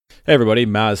Hey everybody,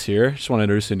 Maz here. Just want to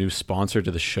introduce a new sponsor to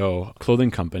the show, a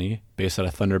clothing company based out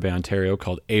of Thunder Bay, Ontario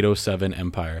called 807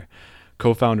 Empire.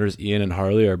 Co-founders Ian and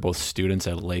Harley are both students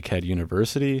at Lakehead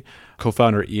University.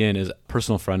 Co-founder Ian is a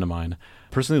personal friend of mine.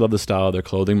 Personally love the style of their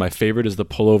clothing. My favorite is the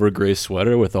pullover gray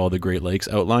sweater with all the Great Lakes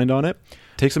outlined on it.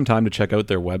 Take some time to check out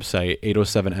their website,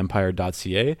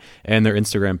 807empire.ca, and their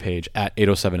Instagram page at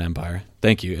 807empire.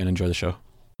 Thank you and enjoy the show.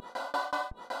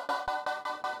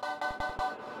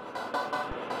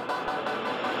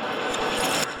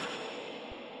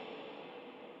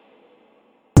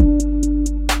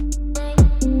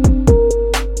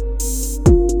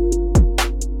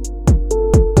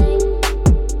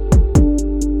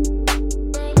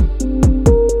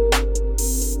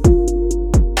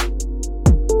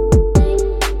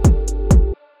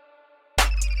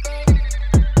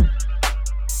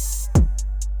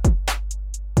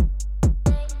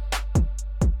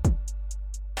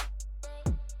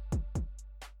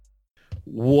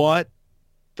 What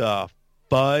the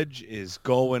fudge is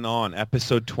going on?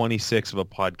 Episode 26 of a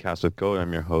podcast with Go.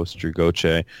 I'm your host, Drew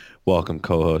Goche. Welcome,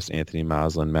 co-host Anthony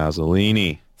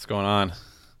Mazzolini. What's going on?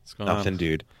 Nothing,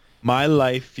 dude. My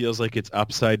life feels like it's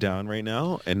upside down right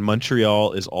now, and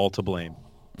Montreal is all to blame.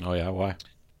 Oh, yeah? Why?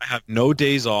 I have no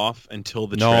days off until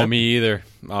the trip. No, me either.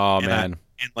 Oh, man.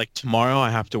 And tomorrow I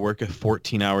have to work a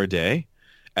 14-hour day.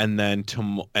 And then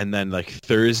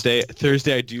Thursday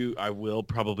I will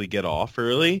probably get off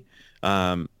early,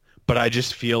 but I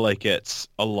just feel like it's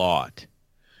a lot.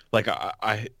 I got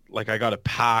to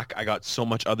pack. I got so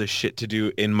much other shit to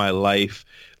do in my life.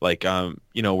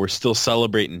 We're still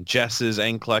celebrating Jess's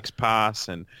NCLEX pass,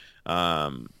 and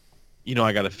I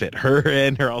got to fit her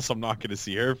in, or else I'm not going to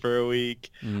see her for a week.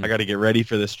 I got to get ready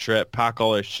for this trip, pack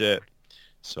all her shit.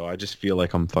 So I just feel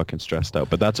like I'm fucking stressed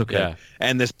out, but that's okay. Yeah.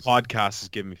 And this podcast is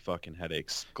giving me fucking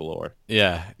headaches galore.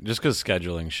 Yeah, just because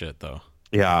scheduling shit, though.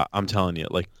 Yeah, I'm telling you,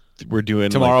 we're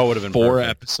doing tomorrow would have been 4 perfect.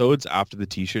 episodes after the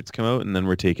t-shirts come out, and then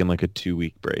we're taking a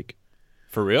 2-week break.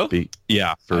 For real?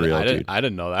 Yeah, for real, dude. I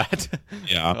didn't know that.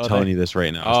 Yeah, I'm telling you this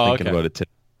right now. I was thinking about it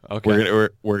today. Okay.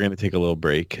 We're gonna take a little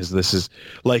break because this is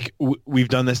we've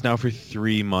done this now for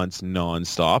 3 months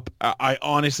nonstop. I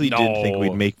honestly didn't think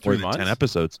we'd make more than 10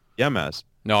 episodes. Yeah, Maz.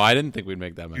 No, I didn't think we'd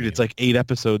make that many. Dude, it's 8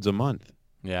 episodes a month.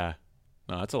 Yeah.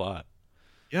 No, that's a lot.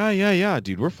 Yeah,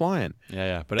 dude. We're flying.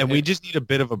 Yeah. We just need a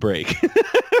bit of a break.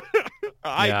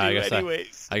 I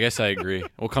guess I agree.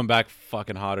 We'll come back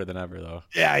fucking hotter than ever, though.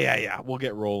 Yeah. We'll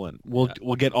get rolling. We'll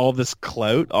get all this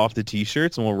clout off the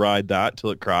t-shirts, and we'll ride that till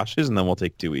it crashes, and then we'll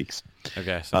take 2 weeks.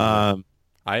 Okay. So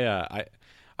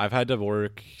I've had to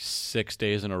work 6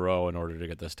 days in a row in order to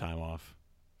get this time off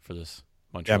for this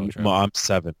Montreal trip. I'm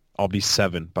 7. I'll be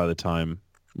 7 by the time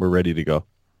we're ready to go.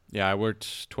 Yeah, I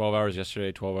worked 12 hours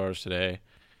yesterday, 12 hours today,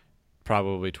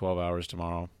 probably 12 hours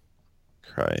tomorrow.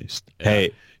 Christ. Yeah.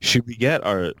 Hey, should we get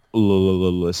our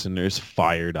listeners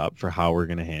fired up for how we're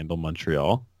going to handle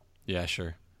Montreal? Yeah,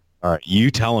 sure. All right, you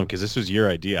tell them, because this was your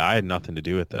idea. I had nothing to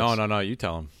do with this. No, you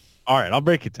tell them. All right, I'll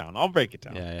break it down.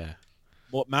 Yeah.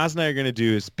 What Maz and I are going to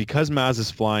do is, because Maz is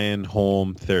flying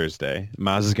home Thursday,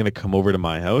 Maz is going to come over to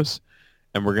my house,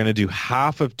 and we're going to do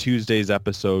half of Tuesday's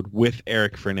episode with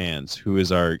Eric Fernandez, who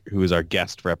is our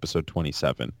guest for episode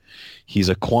 27. He's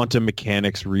a quantum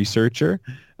mechanics researcher,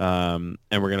 and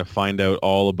we're going to find out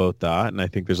all about that. And I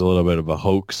think there's a little bit of a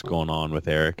hoax going on with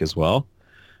Eric as well.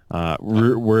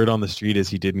 Word on the street is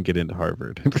he didn't get into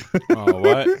Harvard. Oh,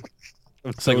 what?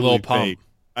 It's totally a little pump. Fake.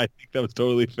 I think that was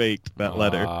totally faked, that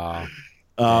letter.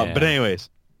 But anyways,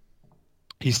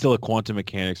 he's still a quantum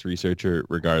mechanics researcher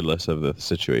regardless of the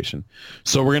situation.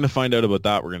 So we're going to find out about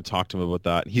that. We're going to talk to him about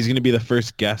that. He's going to be the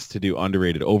first guest to do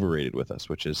underrated, overrated with us,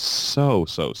 which is so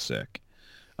sick.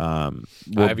 Have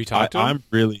you talked to him? I'm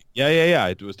really, yeah.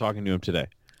 I was talking to him today.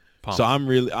 Pumped. So I'm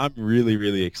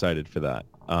really excited for that.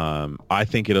 I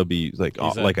think it'll be like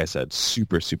I said,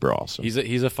 super awesome.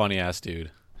 He's a funny ass dude.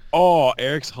 Oh,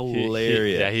 Eric's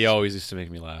hilarious. He always used to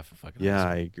make me laugh. Yeah, awesome.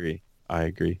 I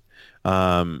agree.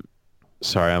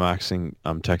 Sorry,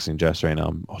 I'm texting Jess right now.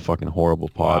 I'm a fucking horrible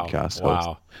podcast host.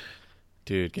 Wow.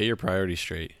 Dude, get your priorities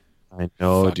straight. I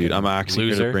know, dude. I'm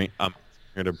actually going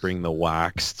to bring the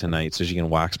wax tonight so she can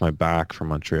wax my back from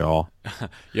Montreal.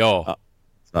 Yo. What's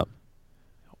up?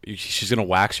 She's going to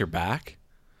wax your back?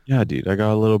 Yeah, dude. I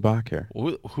got a little back hair.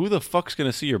 Who the fuck's going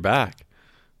to see your back?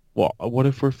 Well, what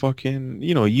if we're fucking,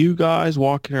 you guys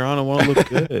walking around and want to look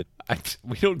good?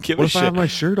 We don't give a shit. What if I have my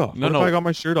shirt off? No. What if I got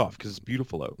my shirt off because it's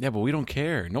beautiful out? Yeah, but we don't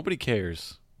care. Nobody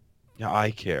cares. Yeah,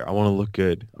 I care. I want to look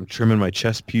good. I'm trimming my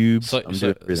chest pubes. So, I'm so,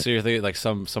 doing everything. so you're thinking like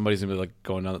somebody's gonna be like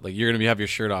going on, like you're gonna have your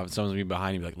shirt off and someone's gonna be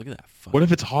behind you, be like, look at that What if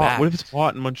fucking it's hot? back, What if it's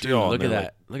hot in dude. Montreal and Look at they're like,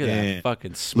 that. Look at that man, fucking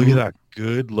look at smooth. that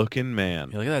good looking man.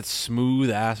 Yeah, look at that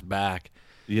smooth ass back.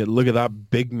 Yeah, look at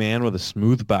that big man with a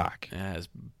smooth back. Yeah, his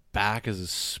back is as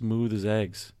smooth as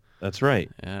eggs. That's right.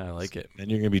 Yeah, I like it. Then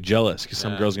you're gonna be jealous because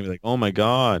some Yeah. girl's gonna be like, "Oh my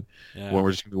god," Yeah. when we're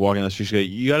just gonna be walking down the street, she's like,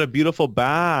 "You got a beautiful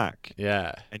back,"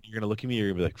 Yeah. and you're gonna look at me, you're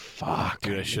gonna be like, "Fuck,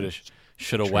 Dude, I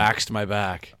should have waxed my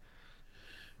back.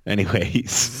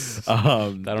 Anyways, I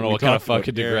don't know what kind of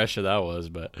fucking Eric. digression that was,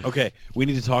 but Okay, we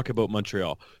need to talk about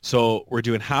Montreal. So we're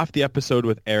doing half the episode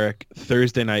with Eric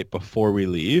Thursday night before we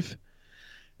leave,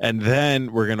 and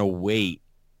then we're gonna wait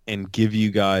and give you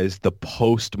guys the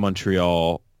post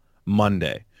Montreal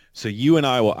Monday. So you and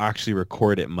I will actually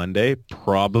record it Monday,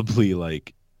 probably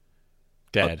like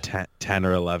dead. 10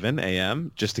 or 11 a.m.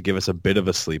 just to give us a bit of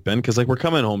a sleep in because like we're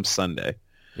coming home Sunday.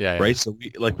 Yeah, Right. So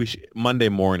Monday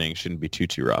morning shouldn't be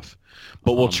too rough,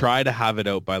 but we'll try to have it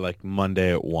out by like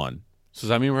Monday at 1. So does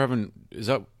that mean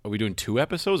are we doing 2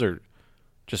 episodes or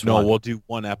just No, one? we'll do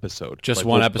one episode. Just Like,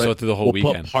 one episode through the whole we'll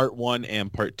weekend. put part 1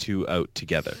 and part 2 out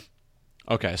together.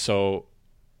 Okay, so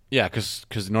yeah,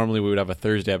 because normally we would have a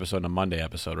Thursday episode and a Monday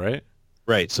episode, right?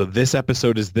 Right. So this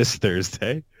episode is this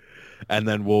Thursday, and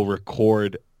then we'll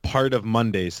record part of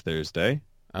Monday's Thursday,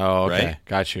 Oh, okay, Right?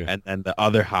 got you, and then the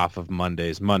other half of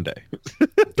Monday's Monday.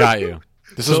 got you.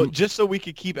 This So is just so we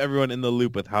could keep everyone in the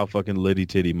loop with how fucking litty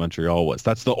titty Montreal was.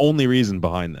 That's the only reason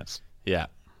behind this. yeah.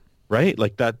 Right?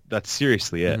 Like that's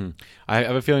seriously it. Mhm. I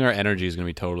have a feeling our energy is going to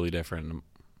be totally different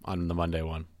on the Monday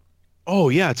one. Oh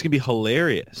yeah, it's gonna be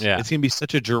hilarious. Yeah. It's gonna be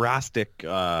such a drastic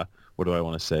what do I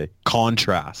want to say?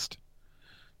 Contrast.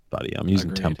 Buddy, I'm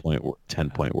using Agreed. 10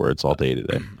 point words all day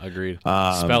today. Agreed.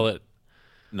 Um, Spell it.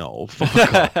 No, fuck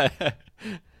off.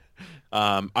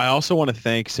 I also want to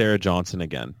thank Sarah Johnson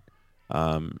again.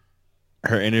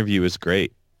 Her interview was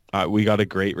great. We got a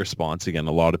great response again.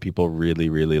 A lot of people really,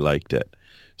 really liked it.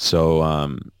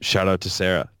 So shout out to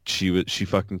Sarah. She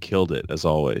fucking killed it as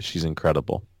always. She's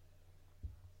incredible.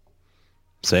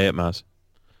 Say it, Maz.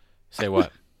 Say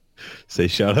what? Say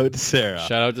shout out to Sarah.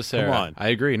 Shout out to Sarah. Come on. I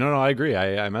agree. No, I agree.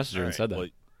 I messaged her All and right, said that. well,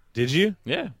 did you?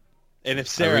 Yeah. And if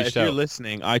Sarah, reached if you're out.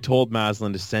 listening, I told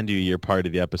Maslin to send you your part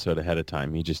of the episode ahead of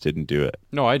time. He just didn't do it.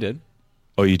 No, I did.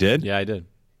 Oh, you did? Yeah, I did.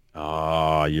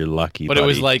 Oh, you're lucky. But it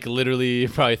was buddy. like literally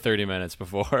probably 30 minutes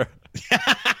before.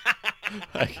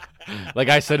 like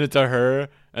I sent it to her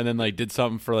and then like did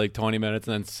something for like 20 minutes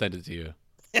and then sent it to you.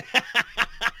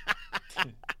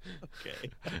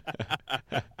 Okay.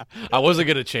 I wasn't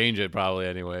gonna change it probably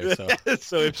anyway. So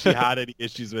So if she had any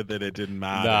issues with it, it didn't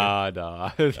matter.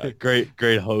 nah.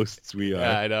 Great hosts we are.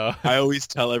 Yeah, I know. I always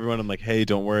tell everyone, I'm like, hey,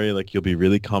 don't worry, like you'll be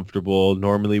really comfortable.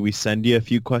 Normally we send you a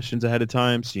few questions ahead of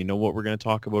time so you know what we're going to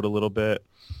talk about a little bit.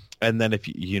 And then if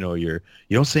you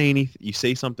don't say anything, you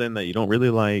say something that you don't really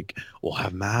like, we'll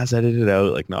have Maz edit it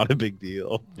out, like not a big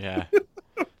deal. Yeah,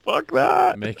 Fuck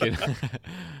that. make it.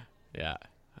 Yeah,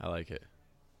 I like it.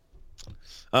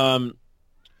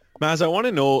 Maz, I want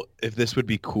to know if this would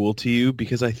be cool to you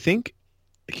because I think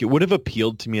it would have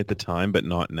appealed to me at the time, but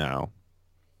not now.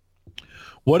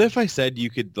 What if I said you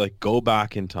could like go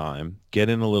back in time, get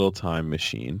in a little time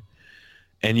machine,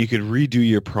 and you could redo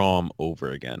your prom over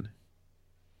again?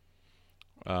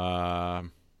 I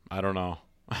don't know.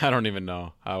 I don't even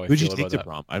know how I Who'd you feel take about to that.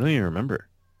 prom? I don't even remember.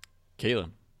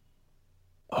 Caitlin.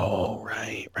 Oh,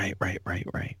 right.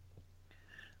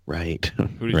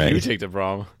 Who did you take to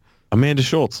prom? Amanda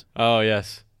Schultz. Oh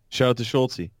yes, Shout out to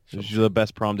Schultzy. She's the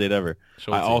best prom date ever.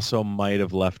 Schultzy. I also might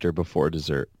have left her before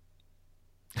dessert,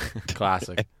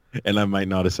 Classic. and I might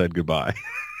not have said goodbye.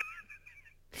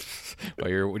 Well,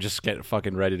 you're just getting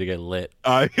fucking ready to get lit.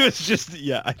 I was just,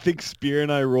 I think Spear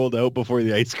and I rolled out before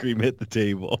the ice cream hit the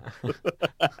table.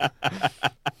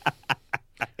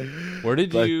 Where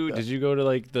did But, did you go to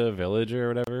like the village or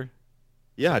whatever?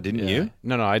 Yeah, didn't Yeah. you?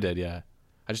 No, I did. Yeah,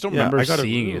 I just don't Yeah, remember I got a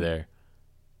seeing you room. there.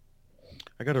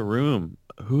 I got a room.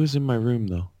 Who is in my room,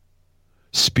 though?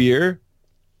 Spear?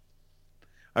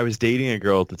 I was dating a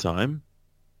girl at the time.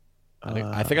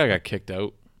 I think I got kicked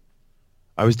out.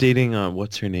 I was dating,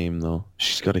 what's her name, though?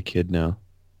 She's got a kid now.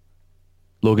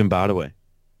 Logan Badaway.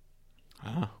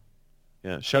 Oh,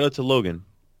 Yeah, shout out to Logan.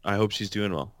 I hope she's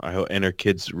doing well. And her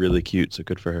kid's really cute, so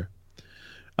good for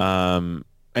her.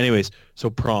 Anyways, so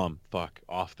prom,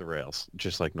 off the rails,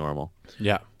 just like normal.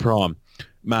 yeah. Prom.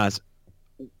 Maz,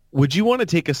 would you want to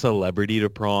take a celebrity to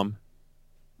prom?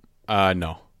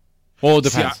 No. Well, it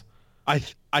depends.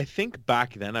 I think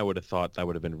back then I would have thought that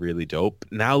would have been really dope.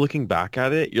 Now looking back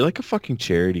at it, you're like a fucking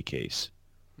charity case.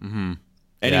 Mm-hmm.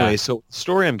 Anyway, so the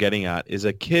story I'm getting at is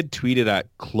a kid tweeted at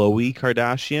Khloe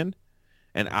Kardashian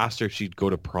and asked her if she'd go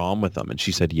to prom with him, and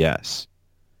she said yes.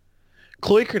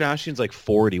 Khloe Kardashian's like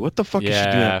 40. What the fuck is she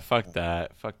doing? Yeah, fuck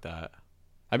that. Fuck that.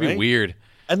 That'd be weird.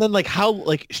 And then, like, how,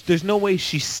 like, there's no way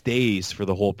she stays for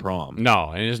the whole prom.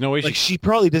 No, and there's no way like, she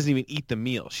probably doesn't even eat the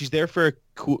meal. She's there for a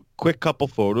quick couple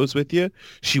photos with you.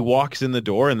 She walks in the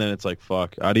door, and then it's like,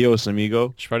 fuck, adios,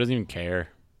 amigo. She probably doesn't even care.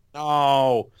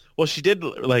 No. Well, she did,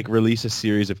 like, release a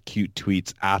series of cute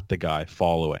tweets at the guy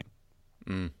following.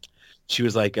 She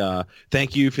was like,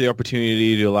 thank you for the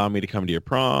opportunity to allow me to come to your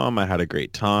prom. I had a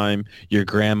great time. Your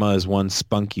grandma is one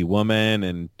spunky woman,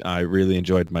 and I really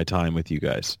enjoyed my time with you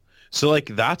guys. So,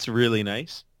 like, that's really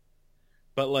nice.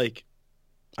 But, like,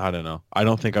 I don't know. I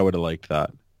don't think I would have liked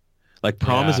that. Like,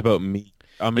 prom is about me.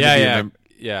 Yeah.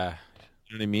 You know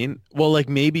what I mean? Well, like,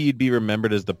 maybe you'd be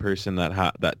remembered as the person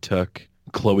that took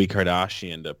Khloe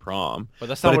Kardashian to prom. But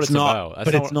that's not what it's about.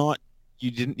 It's not. You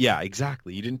didn't. Yeah,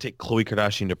 exactly. You didn't take Khloe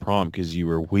Kardashian to prom because you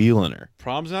were wheeling her.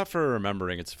 Prom's not for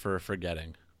remembering. It's for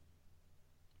forgetting.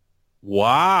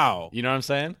 Wow. You know what I'm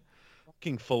saying?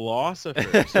 Fucking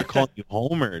philosophers. They're calling you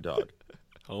Homer, dog.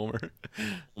 Homer.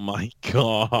 Oh my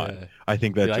God. Yeah. I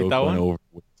think that joke went over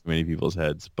with many people's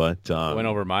heads, but it went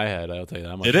over my head. I'll tell you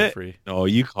that much. Did it? Free. No,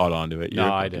 you caught on to it.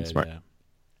 No, I did. Smart.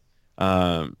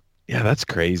 Yeah. Yeah, that's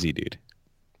crazy, dude.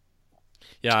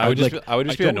 Yeah, I would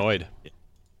just be annoyed.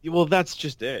 Well, that's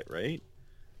just it, right?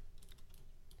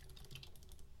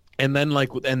 And then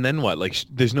what? Like,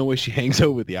 there's no way she hangs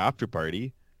out with the after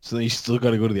party. So then you still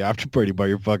got to go to the after party by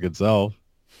your fucking self,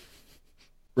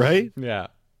 right? Yeah.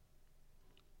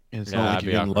 And it's not like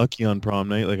you're getting lucky on prom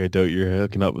night. Like, I doubt you're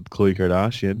hooking up with Khloe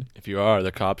Kardashian. If you are,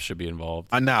 the cops should be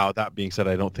involved. Now, that being said,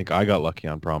 I don't think I got lucky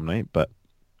on prom night, but,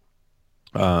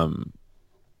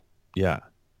 yeah.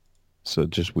 So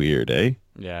just weird, eh?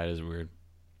 Yeah, it is weird.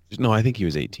 No, I think he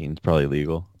was 18. It's probably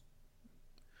legal.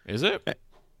 Is it?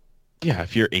 Yeah,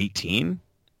 if you're 18.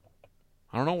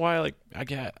 I don't know why. Like, I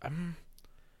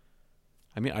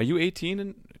mean, are you 18?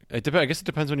 And I guess it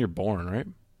depends when you're born, right?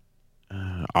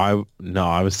 I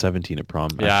was 17 at prom.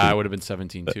 Yeah, actually, I would have been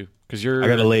 17 too. Because I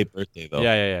got a late birthday though.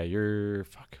 Yeah. You're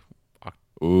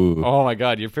Ooh. Oh my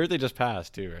God, your birthday just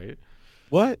passed too, right?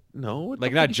 What? No.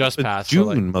 Like not just passed. June, so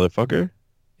like, motherfucker.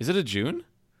 Is it a June?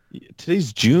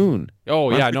 Today's June.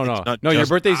 Oh yeah, no. Your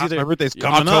birthday's either. My birthday's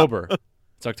coming October. Up.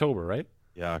 It's October, right?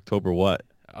 Yeah, October what?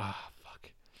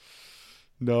 Fuck.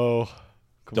 No.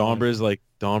 Domber's the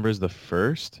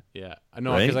 1st. Yeah, I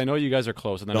know because I know you guys are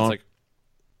close, and then it's like.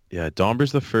 Yeah,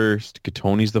 Domber's the 1st,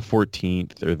 Katoni's the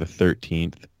 14th or the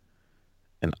 13th,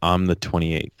 and I'm the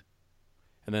 28th.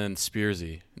 And then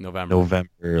Spearsy, November,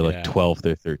 like 12th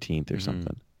or 13th or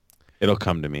something. It'll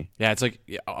come to me. Yeah, it's like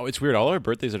it's weird. All our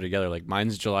birthdays are together. Like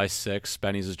mine's July 6th,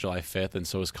 Benny's is July 5th, and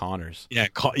so is Connor's.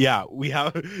 Yeah, we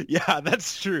have. Yeah,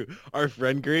 that's true. Our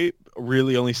friend group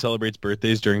really only celebrates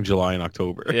birthdays during July and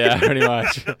October. Yeah, pretty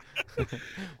much.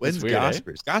 When's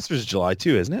Gasper's? Gasper's is July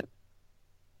too, isn't it?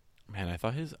 Man, I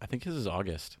think his is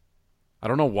August. I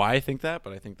don't know why I think that,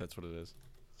 but I think that's what it is.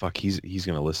 Fuck, he's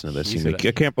gonna listen to this. He's like,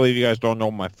 I can't believe you guys don't know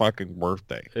my fucking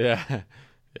birthday. Yeah.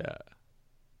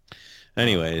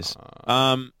 Anyways,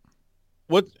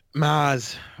 what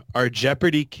Maz, our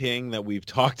Jeopardy king that we've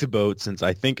talked about since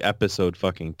I think episode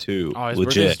fucking 2. Oh, his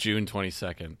birthday's June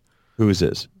 22nd. Who is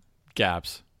this?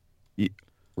 Gaps.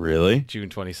 Really? June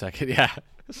 22nd. Yeah.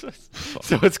 So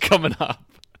it's coming up.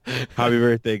 Happy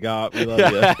birthday, Gop. We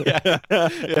love you.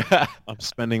 Yeah. I'm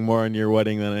spending more on your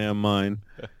wedding than I am mine.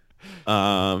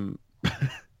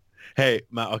 Hey,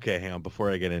 okay, hang on. Before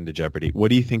I get into Jeopardy, what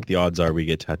do you think the odds are we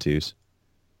get tattoos?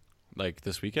 Like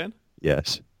this weekend?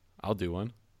 Yes. I'll do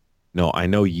one. No, I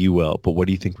know you will, but what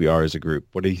do you think we are as a group?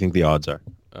 What do you think the odds are?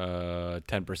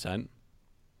 10%.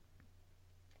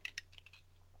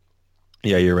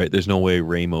 Yeah, you're right. There's no way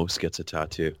Ramos gets a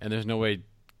tattoo. And there's no way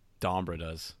Dombra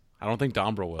does. I don't think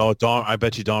Dombra will. Oh, I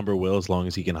bet you Dombra will as long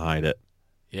as he can hide it.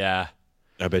 Yeah.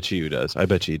 I bet you he does. I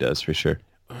bet you he does for sure.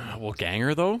 Well,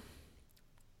 Ganger, though?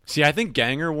 See, I think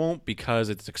Ganger won't because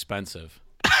it's expensive.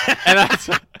 And that's...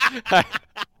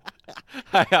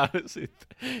 I honestly...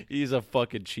 He's a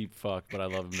fucking cheap fuck, but I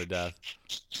love him to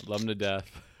death.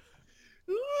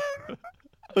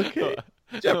 Okay.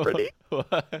 Jeopardy.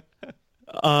 What?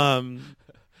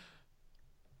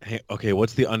 Hey, okay,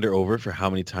 what's the under-over for how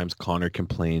many times Connor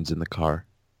complains in the car?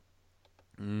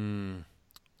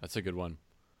 That's a good one.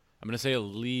 I'm going to say at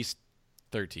least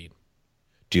 13.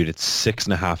 Dude, it's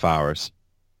 6.5 hours.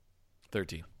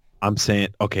 13. I'm saying,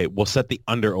 okay, we'll set the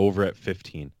under-over at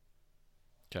 15.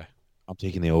 Okay. I'm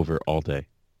taking the over all day.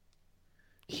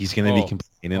 He's going to be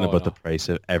complaining about the price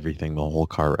of everything the whole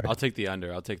car ride. I'll take the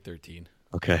under. I'll take 13.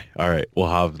 Okay. All right. We'll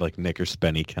have like Nick or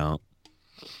Spenny count.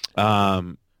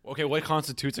 Um, Okay, what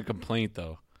constitutes a complaint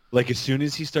though? like as soon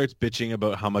as he starts bitching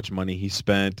about how much money he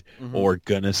spent Mm-hmm. or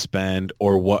gonna spend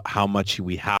or how much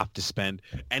we have to spend,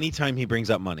 anytime he brings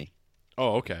up money.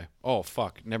 Oh, okay. Oh,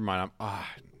 fuck. Never mind.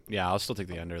 Yeah, I'll still take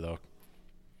the under though.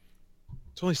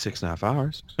 It's only 6.5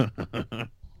 hours.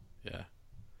 Yeah, All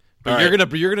but right. you're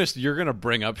gonna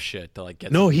bring up shit to like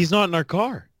get. No, he's not in our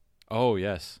car. Oh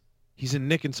yes. He's in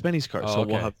Nick and Spenny's car, Oh, so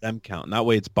okay. we'll have them count. And that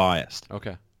way it's biased.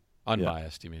 Okay.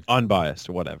 Unbiased, you mean? Unbiased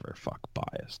or whatever. Fuck,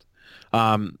 biased.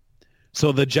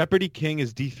 So the Jeopardy King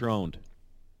is dethroned.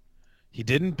 He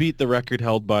didn't beat the record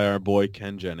held by our boy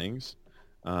Ken Jennings.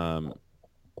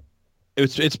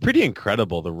 It's pretty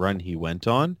incredible the run he went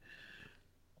on.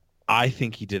 I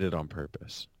think he did it on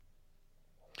purpose.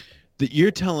 That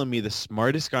you're telling me the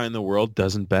smartest guy in the world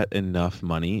doesn't bet enough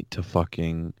money to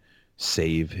fucking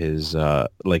save his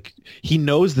like he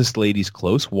knows this lady's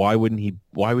close. Why would he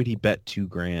bet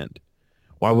 $2,000?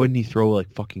 Why wouldn't he throw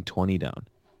like fucking 20 down?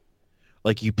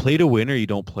 Like you play to win or you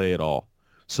don't play at all.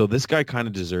 So this guy kind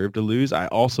of deserved to lose. I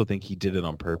also think he did it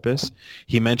on purpose.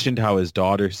 He mentioned how his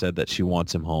daughter said that she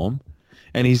wants him home.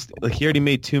 And he's like, he already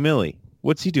made $2 million.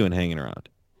 What's he doing hanging around?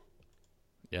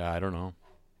 Yeah, I don't know.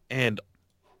 And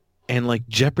like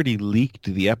Jeopardy leaked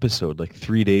the episode like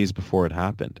 3 days before it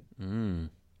happened.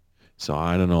 So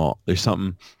I don't know. There's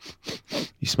something.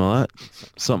 You smell that?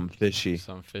 Something fishy.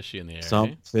 Something fishy in the air.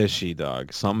 Something fishy,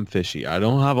 dog. Something fishy. I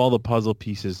don't have all the puzzle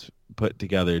pieces put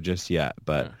together just yet,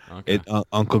 but okay.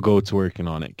 Uncle Goat's working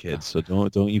on it, kids. So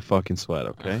don't you fucking sweat,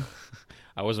 okay?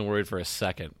 I wasn't worried for a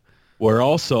second. We're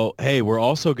also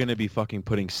going to be fucking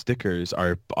putting stickers,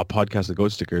 a podcast of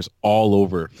goat stickers, all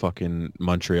over fucking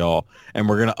Montreal, and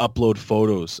we're gonna upload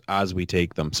photos as we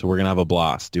take them. So we're gonna have a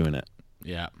blast doing it.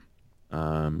 Yeah.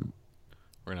 We're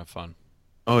gonna have fun.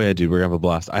 Oh yeah, dude, we're gonna have a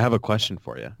blast. I have a question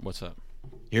for you. What's up?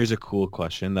 Here's a cool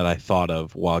question that I thought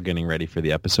of while getting ready for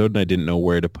the episode, and I didn't know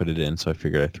where to put it in, so I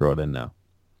figured I'd throw it in now.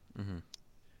 Mm-hmm.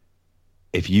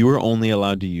 If you were only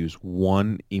allowed to use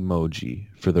one emoji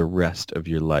for the rest of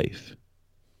your life,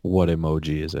 what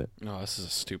emoji is it? No, this is a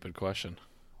stupid question.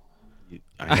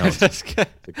 I know. It's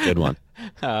a good one.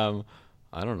 I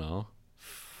don't know.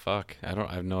 Fuck. I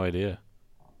have no idea.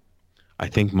 I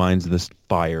think mine's this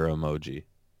fire emoji.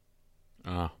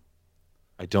 Oh.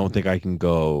 I don't think I can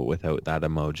go without that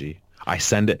emoji. I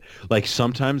send it, like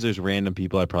sometimes there's random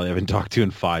people I probably haven't talked to in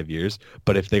 5 years,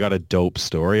 but if they got a dope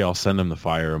story, I'll send them the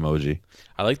fire emoji.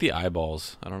 I like the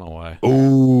eyeballs. I don't know why.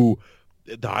 Ooh,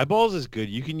 the eyeballs is good.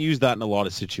 You can use that in a lot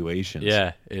of situations.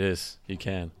 Yeah, it is. You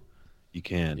can. You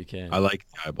can. You can. I like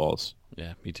the eyeballs.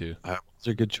 Yeah, me too. Eyeballs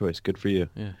are a good choice. Good for you.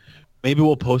 Yeah. Maybe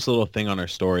we'll post a little thing on our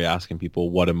story asking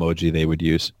people what emoji they would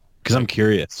use. Because I'm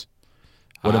curious.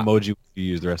 What emoji would you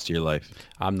use the rest of your life?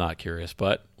 I'm not curious,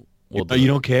 but you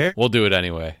don't care? We'll do it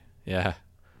anyway. Yeah.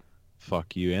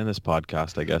 Fuck you and this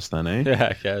podcast, I guess, then, eh?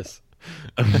 Yeah, I guess.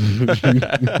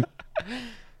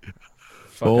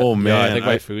 Oh, man. Yeah, I think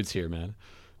my food's here, man.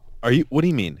 What do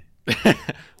you mean?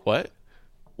 What?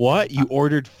 What? You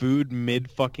ordered food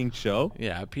mid-fucking show?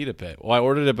 Yeah, I peed a bit. Well, I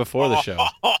ordered it before the show.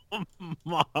 Oh,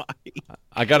 my.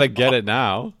 I got to get it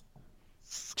now.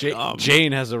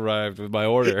 Jane has arrived with my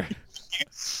order. You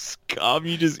scum.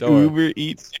 You just Don't Uber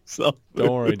eats yourself.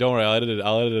 Don't worry. I'll edit it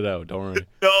out. Don't worry.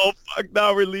 No, fuck,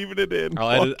 now we're leaving it in.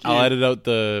 I'll edit out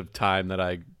the time that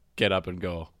I get up and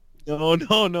go.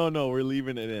 No. We're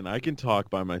leaving it in. I can talk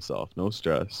by myself. No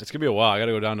stress. It's going to be a while. I got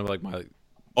to go down to like my...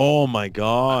 Oh, my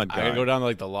God. I got to go down to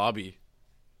like the lobby.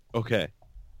 Okay.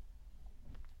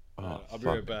 I'll be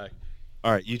right back.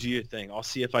 All right, you do your thing. I'll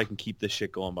see if I can keep this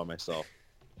shit going by myself.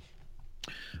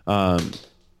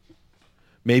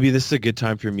 Maybe this is a good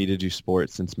time for me to do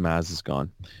sports since Maz is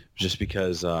gone, just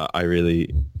because I really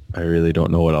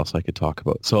don't know what else I could talk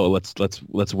about. So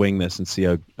let's wing this and see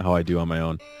how I do on my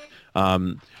own.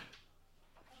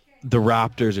 The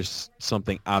Raptors are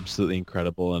something absolutely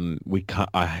incredible, and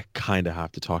I kind of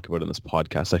have to talk about it in this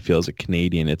podcast. I feel as a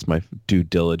Canadian, it's my due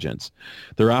diligence.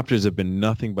 The Raptors have been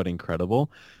nothing but incredible,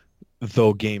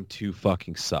 though Game 2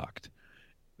 fucking sucked.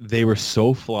 They were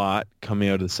so flat coming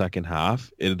out of the second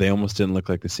half. They almost didn't look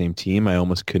like the same team. I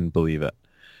almost couldn't believe it.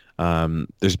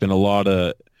 There's been a lot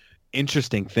of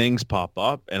interesting things pop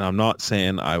up, and I'm not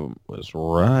saying I was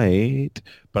right,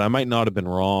 but I might not have been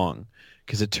wrong.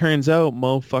 Because it turns out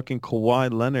fucking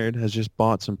Kawhi Leonard has just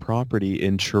bought some property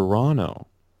in Toronto.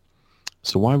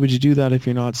 So why would you do that if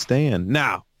you're not staying?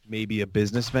 Now, maybe a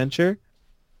business venture?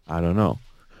 I don't know.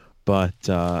 But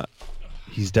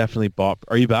he's definitely bought...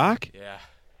 Are you back? Yeah.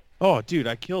 Oh, dude,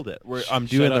 I killed it. I'm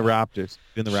doing the Raptors.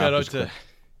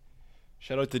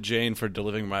 Shout out to Jane for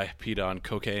delivering my pita on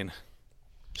cocaine.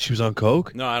 She was on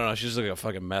coke? No, I don't know. She's like a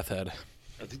fucking meth head.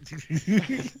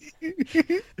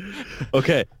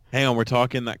 Okay, hang on. We're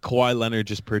talking that Kawhi Leonard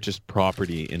just purchased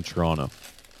property in Toronto.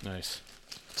 Nice.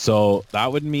 So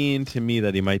that would mean to me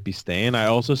that he might be staying. I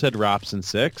also said Raps in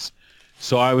 6.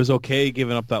 So I was okay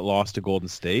giving up that loss to Golden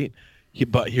State.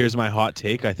 But here's my hot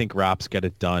take. I think Raps get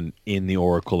it done in the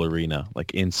Oracle Arena,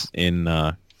 like in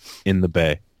the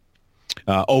Bay.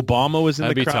 Obama was in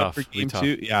That'd the be crowd tough. for Be game tough.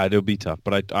 2. Yeah, it'll be tough,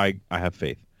 but I have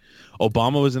faith.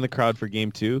 Obama was in the crowd for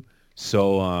game 2,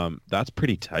 so that's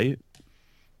pretty tight.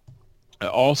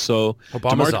 Also,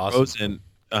 Obama's DeMar awesome.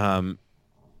 DeRozan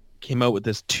came out with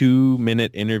this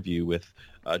 2-minute interview with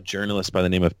a journalist by the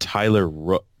name of Taylor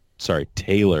Rooks,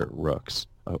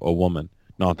 a woman.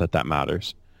 Not that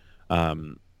matters.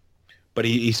 But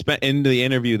he spent in the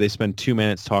interview. They spent 2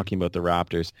 minutes talking about the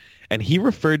Raptors, and he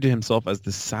referred to himself as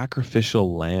the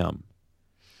sacrificial lamb.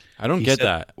 I don't He get said-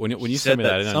 that. When He you said sent me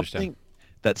that, I didn't understand.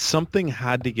 that something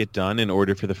had to get done in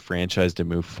order for the franchise to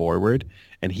move forward,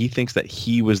 and he thinks that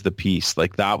he was the piece.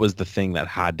 Like that was the thing that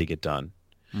had to get done.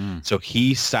 So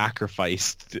he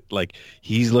sacrificed. Like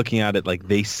he's looking at it like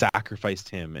they sacrificed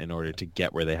him in order to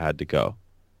get where they had to go.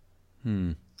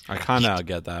 I kind of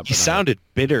get that. He sounded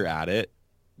bitter at it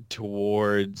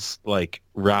towards like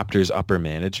Raptors upper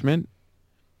management.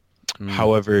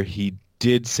 However, he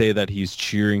did say that he's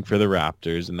cheering for the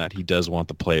Raptors and that he does want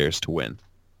the players to win.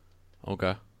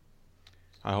 Okay.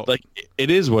 I hope. Like it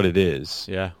is what it is.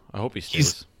 Yeah, I hope he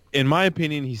stays. In my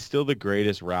opinion, he's still the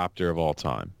greatest Raptor of all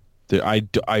time.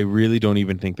 I really don't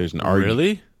even think there's an argument.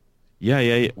 Really?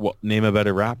 Yeah. Well, name a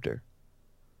better Raptor.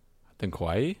 Then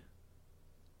Kawhi?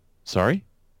 Sorry?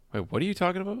 Wait, what are you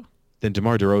talking about? Then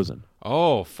DeMar DeRozan.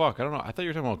 Oh fuck! I don't know. I thought you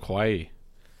were talking about Kawhi.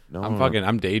 No,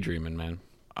 I'm daydreaming, man.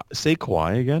 Say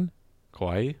Kawhi again.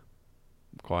 Kawhi.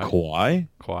 Kawhi?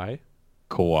 Kawhi.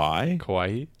 Kawhi?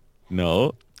 Kawhi.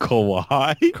 No.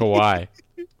 Kawhi? Kawhi.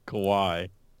 Kawhi.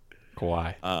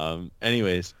 Kawhi.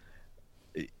 Anyways,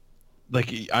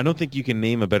 like I don't think you can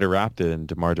name a better Raptor than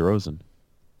DeMar DeRozan.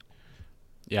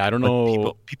 Yeah, I don't Like,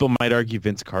 know. people might argue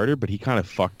Vince Carter, but he kind of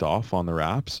fucked off on the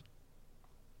Raps.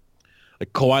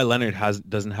 Like Kawhi Leonard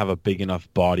doesn't have a big enough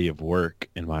body of work,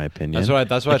 in my opinion. That's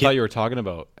what I thought you were talking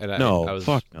about. And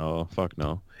fuck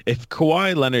no. If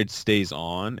Kawhi Leonard stays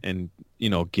on and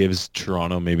gives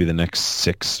Toronto maybe the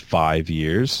next 5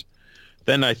 years,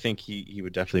 then I think he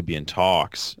would definitely be in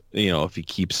talks. If he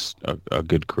keeps a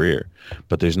good career,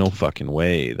 but there's no fucking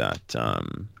way that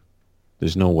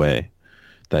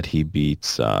he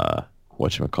beats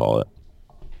whatchamacallit.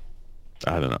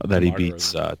 I don't know. That he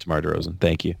beats DeMar DeRozan.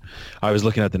 Thank you. I was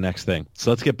looking at the next thing. So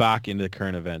let's get back into the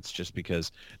current events just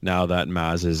because now that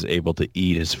Maz is able to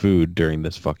eat his food during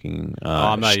this fucking...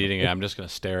 I'm not eating it. I'm just going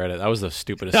to stare at it. That was the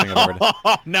stupidest thing I've ever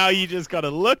done. Now you just got to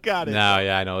look at it. No,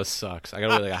 yeah, I know. It sucks. I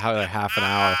got to wait like half an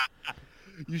hour.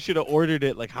 You should have ordered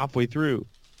it like halfway through.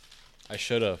 I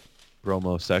should have.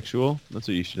 Bromosexual. That's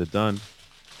what you should have done.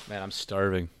 Man, I'm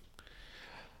starving.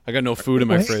 I got no food in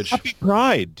my fridge. Happy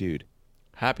Pride, dude.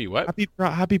 Happy what?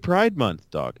 Happy Pride Month,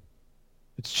 dog.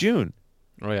 It's June.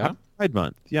 Oh, yeah? Happy Pride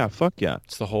Month. Yeah, fuck yeah.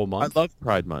 It's the whole month? I love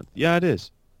Pride Month. Yeah, it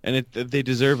is. And they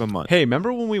deserve a month. Hey,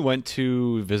 remember when we went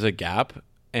to visit Gap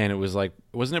and it was like,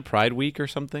 wasn't it Pride Week or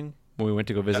something when we went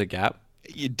to go visit Gap?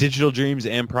 Digital Dreams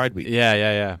and Pride Week.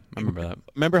 Yeah. I remember that.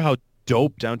 Remember how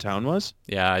dope downtown was?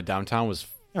 Yeah, downtown was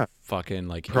fucking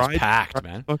like, it Pride, was packed,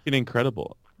 man. Fucking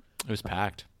incredible. It was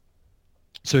packed.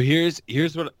 So here's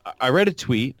what I read a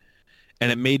tweet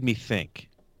and it made me think,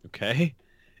 okay?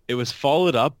 It was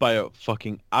followed up by a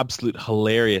fucking absolute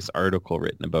hilarious article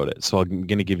written about it. So I'm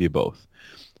going to give you both.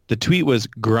 The tweet was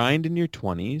grind in your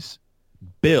 20s,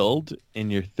 build in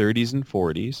your 30s and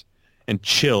 40s, and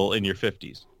chill in your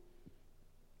 50s.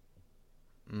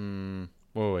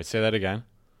 Wait, say that again.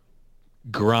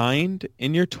 Grind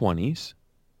in your 20s,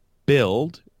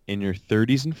 build in your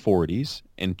 30s and 40s,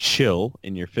 and chill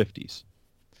in your 50s.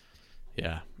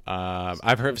 Yeah.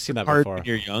 I've seen that Hard before. when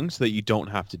you're young so that you don't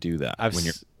have to do that when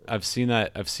you're... I've seen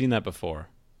that before.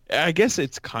 I guess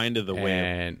it's kind of the way...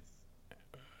 And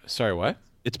sorry, what?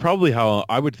 It's probably how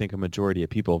I would think a majority of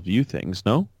people view things,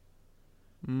 no?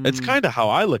 It's kind of how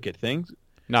I look at things.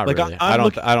 Not like, really. I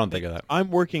don't think of that. I'm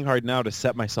working hard now to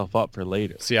set myself up for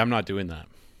later. See, I'm not doing that.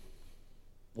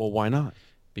 Well, why not?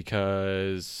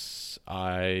 Because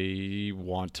I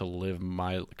want to live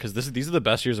because these are the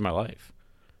best years of my life.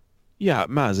 Yeah,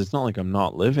 Maz, it's not like I'm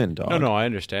not living, dog. No, I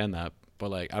understand that, but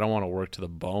like I don't want to work to the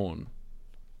bone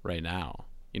right now.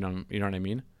 You know what I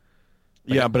mean?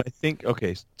 Like, yeah, but I think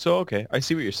okay, I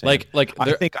see what you're saying. Like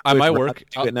I think I might would work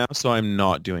rather do it now, so I'm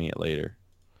not doing it later.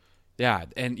 Yeah,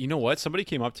 and you know what? Somebody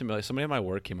at my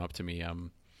work came up to me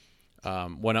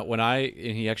And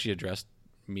he actually addressed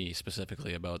me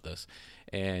specifically about this,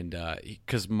 and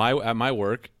because at my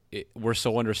work we're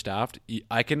so understaffed.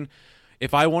 I can,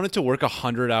 if I wanted to work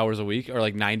 100 hours a week or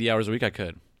like 90 hours a week, I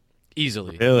could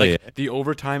easily. Really? Like the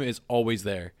overtime is always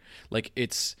there. Like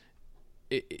it's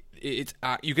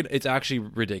actually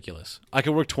ridiculous. I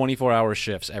could work 24-hour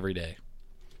shifts every day.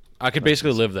 I could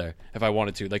basically live there if I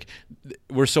wanted to. Like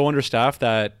we're so understaffed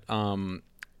that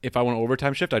if I want an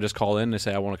overtime shift, I just call in and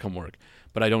say I want to come work,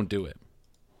 but I don't do it.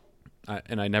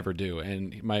 And I never do.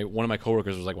 And one of my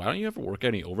coworkers was like, "Why don't you ever work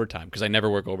any overtime?" Because I never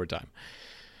work overtime.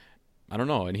 I don't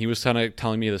know. And he was kind of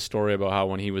telling me the story about how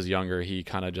when he was younger, he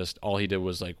kind of just all he did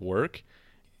was like work.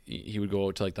 He would go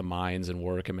out to like the mines and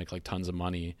work and make like tons of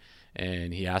money.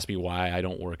 And he asked me why I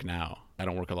don't work now. I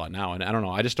don't work a lot now, and I don't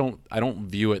know. I don't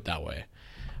view it that way.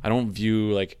 I don't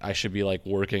view like I should be like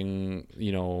working,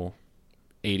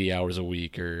 80 hours a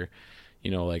week or,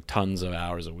 like tons of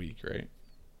hours a week, right?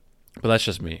 But that's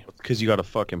just me. Because you got a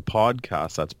fucking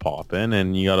podcast that's popping,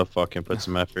 and you got to fucking put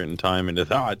some effort and time into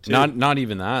that too. Not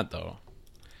even that though.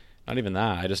 Not even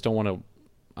that. I just don't want to.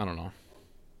 I don't know.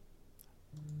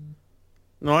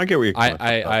 No, I get where you're coming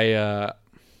from.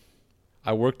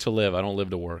 I work to live. I don't live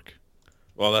to work.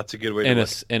 Well, that's a good way to look.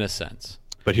 In a sense.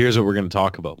 But here's what we're going to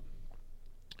talk about.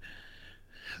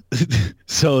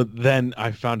 So then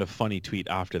I found a funny tweet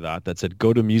after that said,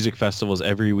 "Go to music festivals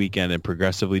every weekend and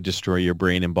progressively destroy your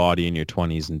brain and body in your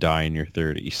 20s and die in your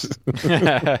 30s."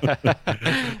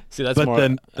 See, that's but more.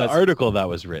 Then the article that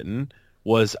was written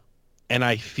was, and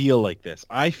I feel like this.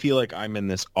 I feel like I'm in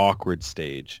this awkward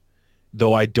stage,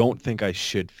 though I don't think I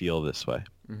should feel this way.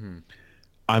 Mm-hmm.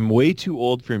 I'm way too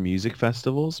old for music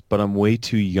festivals, but I'm way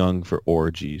too young for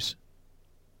orgies.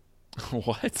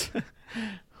 What?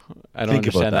 I don't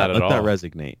understand that at all. Let that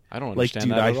resonate. I don't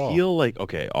understand that at all. I feel like,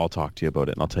 okay, I'll talk to you about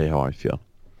it and I'll tell you how I feel.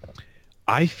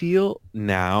 I feel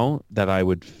now that I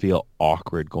would feel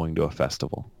awkward going to a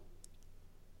festival.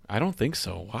 I don't think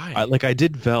so. Why? I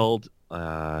did Veld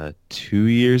 2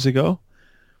 years ago,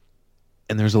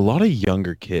 and there's a lot of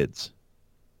younger kids,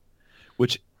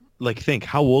 which, think,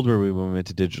 how old were we when we went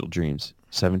to Digital Dreams?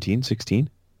 17, 16?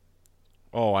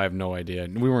 Oh, I have no idea.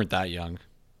 We weren't that young.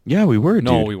 Yeah, we were, dude.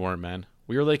 No, we weren't, man.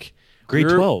 We were like... Grade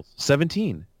 12,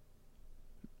 17.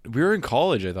 We were in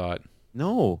college, I thought.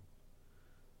 No,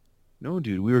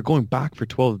 dude. We were going back for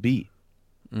 12B.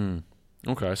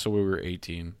 Okay, so we were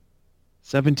 18.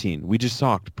 17. We just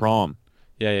talked prom.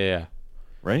 Yeah.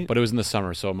 Right? But it was in the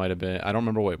summer, so it might have been... I don't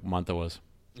remember what month it was.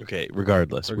 Okay,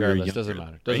 regardless. Doesn't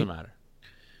matter. Doesn't matter.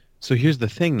 So here's the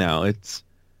thing now. It's...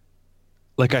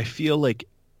 I feel like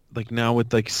now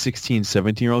with 16,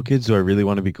 17-year-old kids, do I really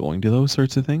want to be going to those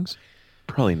sorts of things?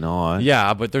 Probably not.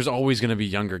 Yeah, but there's always going to be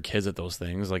younger kids at those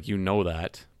things.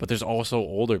 that. But there's also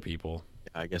older people.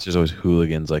 I guess there's always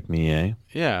hooligans like me, eh?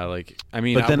 Yeah,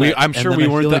 but then I'm sure we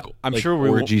weren't that... I'm sure we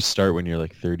orgies start when you're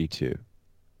 32.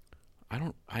 I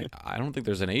don't think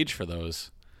there's an age for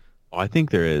those. Oh, I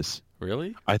think there is.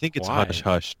 Really? I think it's Why?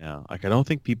 hush-hush now. I don't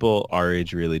think people our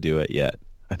age really do it yet.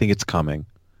 I think it's coming.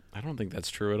 I don't think that's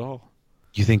true at all.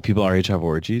 You think people our age have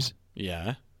orgies?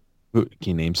 Yeah. Can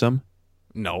you name some?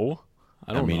 No.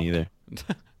 I don't know. Me neither.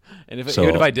 And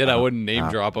even if I did, I wouldn't name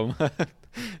drop them.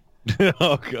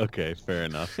 Okay, fair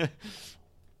enough.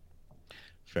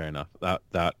 Fair enough.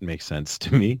 That makes sense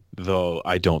to me, though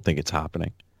I don't think it's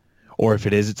happening. Or if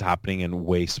it is, it's happening in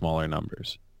way smaller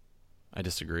numbers. I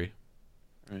disagree.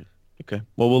 Right. Okay.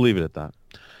 Well, we'll leave it at that.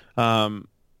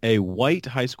 A white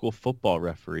high school football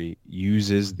referee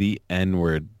uses the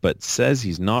N-word, but says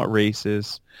he's not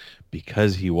racist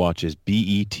because he watches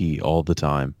BET all the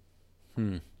time.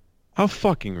 How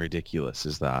fucking ridiculous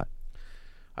is that?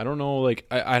 I don't know.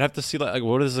 I'd have to see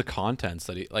what is the contents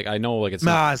that he I know it's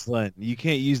Maslin. You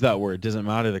can't use that word. Doesn't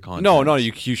matter the content. No,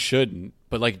 you shouldn't.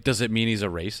 But does it mean he's a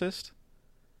racist?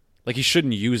 He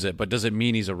shouldn't use it, but does it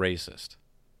mean he's a racist?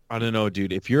 I don't know,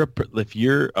 dude. If you're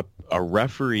a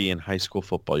referee in high school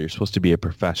football, you're supposed to be a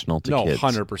professional to kids. No,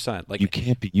 100%. You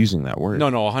can't be using that word. No,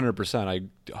 100%. I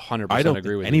 100% I don't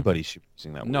agree with anybody should be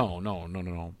using that word.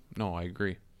 No, I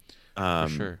agree. For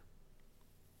sure.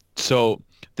 So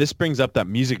this brings up that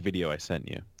music video I sent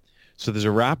you. So there's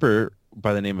a rapper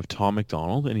by the name of Tom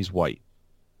McDonald, and he's white.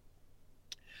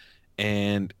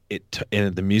 And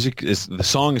the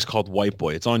song is called White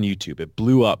Boy. It's on YouTube. It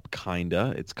blew up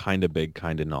kinda. It's kinda big,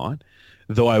 kinda not.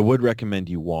 Though I would recommend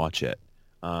you watch it.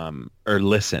 Or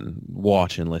listen.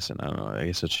 Watch and listen. I don't know. I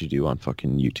guess that's what you do on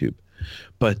fucking YouTube.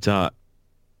 But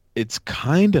it's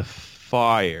kind of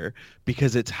fire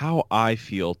because it's how I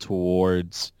feel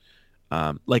towards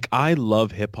Like I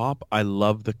love hip hop. I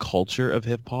love the culture of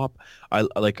hip hop.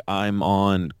 I'm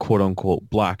on quote unquote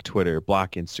black Twitter,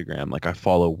 black Instagram. Like I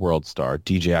follow World Star,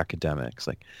 DJ Academics,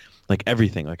 like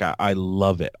everything. Like I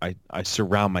love it. I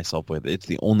surround myself with it. It's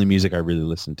the only music I really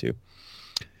listen to.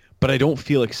 But I don't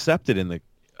feel accepted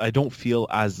I don't feel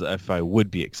as if I would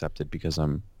be accepted because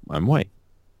I'm white.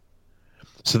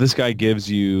 So this guy gives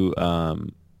you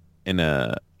in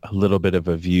a little bit of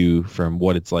a view from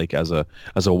what it's like as a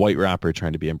white rapper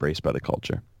trying to be embraced by the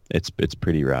culture. It's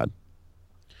pretty rad.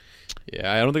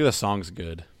 Yeah, I don't think the song's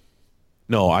good.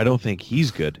 No, I don't think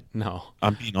he's good. No,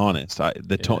 I'm being honest.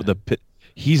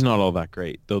 He's not all that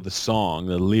great, though. The song,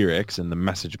 the lyrics, and the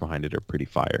message behind it are pretty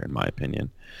fire, in my opinion.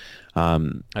 I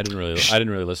didn't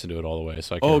really listen to it all the way,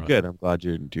 so I can't. Oh, good. I'm glad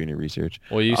you're doing your research.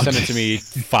 Well, you sent it to me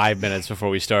 5 minutes before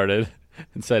we started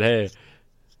and said, "Hey."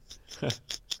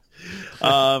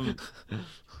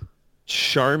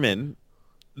 Charmin,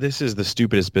 this is the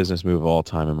stupidest business move of all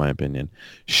time, in my opinion.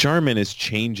 Charmin is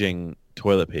changing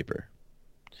toilet paper.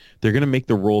 They're going to make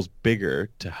the rolls bigger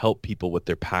to help people with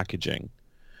their packaging.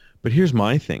 But here's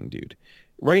my thing, dude.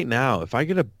 Right now, if I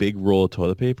get a big roll of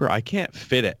toilet paper, I can't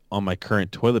fit it on my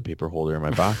current toilet paper holder in my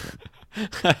bathroom.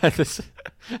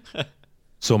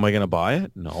 So am I going to buy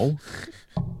it? No.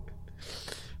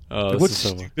 Oh, What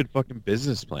stupid fucking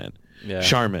business plan? Yeah.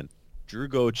 Charmin. Drew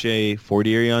Goche, Fort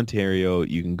Erie, Ontario.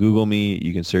 You can Google me.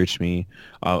 You can search me.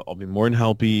 I'll be more than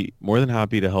happy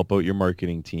to help out your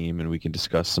marketing team, and we can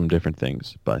discuss some different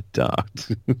things. But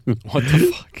What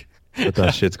the fuck? but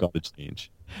that shit's got to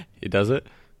change. He does it?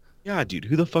 Yeah, dude.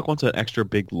 Who the fuck wants an extra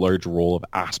big, large roll of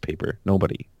ass paper?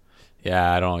 Nobody.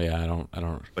 Yeah, I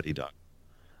don't. But he does.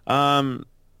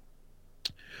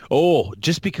 Oh,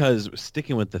 just because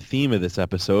sticking with the theme of this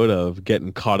episode of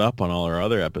getting caught up on all our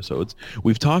other episodes,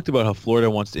 we've talked about how Florida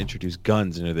wants to introduce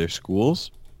guns into their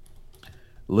schools.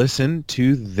 Listen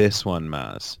to this one,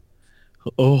 Maz.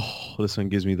 Oh, this one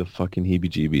gives me the fucking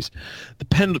heebie-jeebies.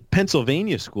 The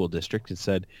Pennsylvania school district has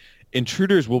said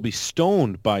intruders will be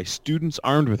stoned by students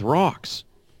armed with rocks.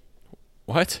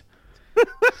 What?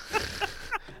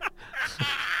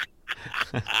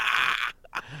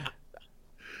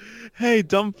 Hey,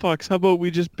 dumb fucks, how about we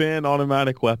just ban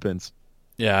automatic weapons?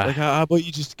 Yeah. Like, how about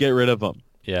you just get rid of them?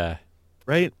 Yeah.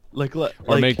 Right? Like,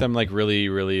 Or make them like really,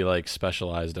 really like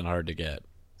specialized and hard to get.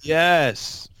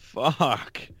 Yes.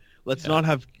 Fuck. Let's not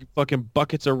have fucking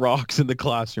buckets of rocks in the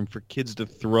classroom for kids to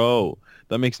throw.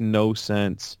 That makes no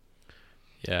sense.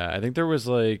 Yeah, I think there was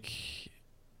there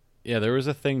was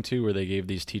a thing too where they gave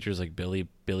these teachers like billy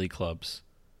clubs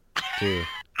too.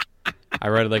 I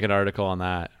read like an article on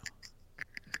that.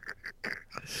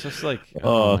 It's just like,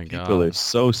 oh my god. People are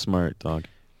so smart, dog.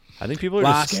 I think people are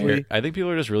just scared. I think people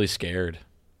are just really scared.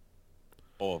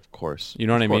 Oh, of course. You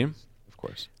know what I mean? Of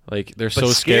course. Like they're so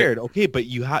scared. Okay, but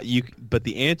but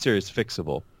the answer is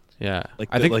fixable. Yeah.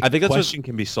 I think the question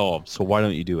can be solved. So why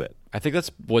don't you do it? I think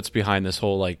that's what's behind this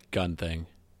whole like gun thing.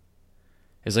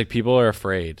 Is like people are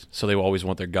afraid, so they always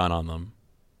want their gun on them.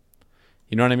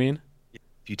 You know what I mean?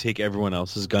 If you take everyone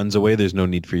else's guns away, there's no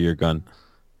need for your gun.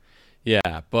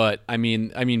 Yeah, but I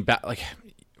mean, like,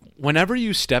 whenever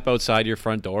you step outside your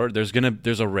front door, there's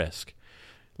a risk.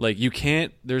 Like you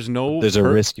can't. There's a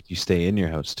risk if you stay in your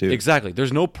house too. Exactly.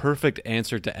 There's no perfect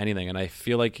answer to anything, and I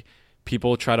feel like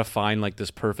people try to find like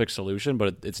this perfect solution,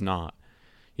 but it's not.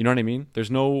 You know what I mean?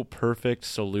 There's no perfect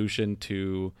solution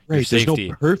to your safety. There's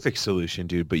no perfect solution,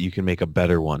 dude, but you can make a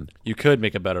better one. You could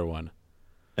make a better one.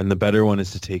 And the better one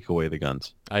is to take away the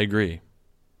guns. I agree.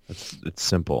 It's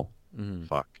simple. Mm-hmm.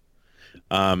 Fuck.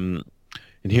 And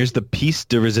here's the piece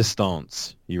de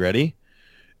resistance. You ready?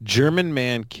 German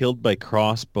man killed by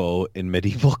crossbow in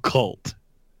medieval cult.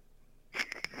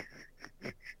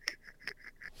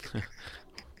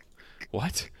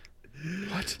 What?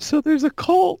 So there's a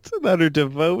cult that are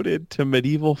devoted to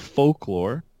medieval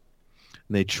folklore.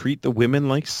 And they treat the women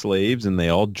like slaves, and they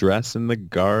all dress in the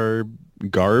garbs.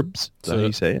 Is that how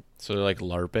you say it? So they're like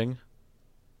LARPing?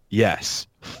 Yes.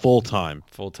 Full time.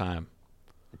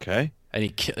 Okay.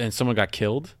 And someone got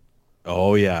killed?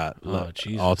 Oh, yeah. Oh,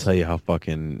 Jesus. I'll tell you how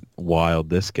fucking wild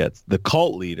this gets. The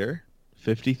cult leader,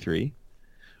 53,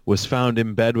 was found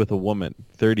in bed with a woman,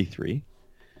 33.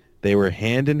 They were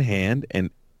hand in hand and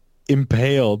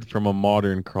impaled from a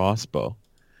modern crossbow.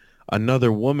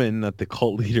 Another woman that the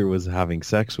cult leader was having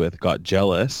sex with got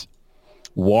jealous,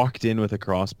 walked in with a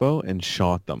crossbow, and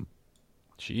shot them.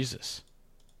 Jesus.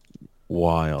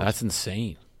 Wild. That's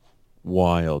insane.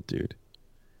 Wild, dude.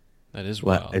 That is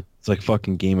wild. It's like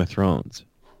fucking Game of Thrones.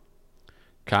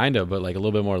 Kind of, but like a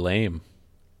little bit more lame.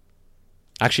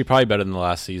 Actually, probably better than the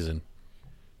last season.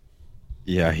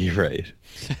 Yeah, you're right.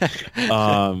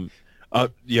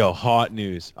 Yo, hot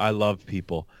news. I love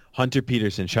people. Hunter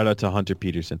Peterson. Shout out to Hunter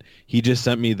Peterson. He just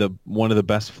sent me the one of the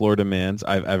best Florida mans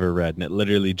I've ever read, and it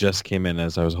literally just came in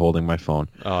as I was holding my phone.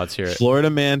 Oh, let's hear it. Florida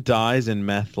man dies in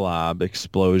meth lab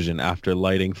explosion after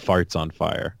lighting farts on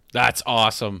fire. That's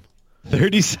awesome.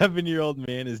 37-year-old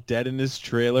man is dead in his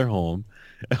trailer home.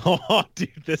 Oh, dude,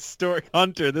 this story,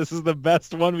 Hunter, this is the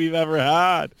best one we've ever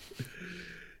had.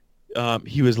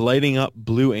 He was lighting up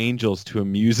Blue Angels to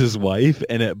amuse his wife,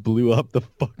 and it blew up the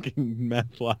fucking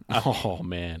meth lab. Oh,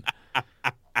 man.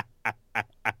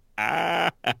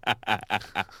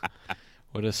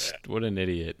 What an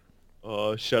idiot.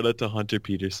 Oh, shout out to Hunter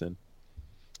Peterson.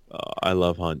 I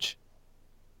love Hunch.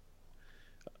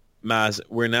 Maz,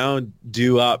 we're now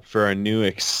due up for our new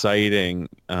exciting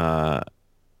Ask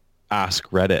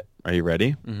Reddit. Are you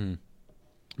ready? Mm-hmm.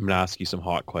 I'm going to ask you some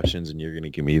hot questions, and you're going to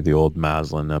give me the old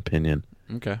Maslin opinion.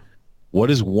 Okay.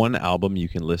 What is one album you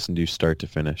can listen to start to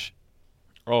finish?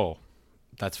 Oh,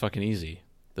 that's fucking easy.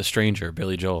 The Stranger,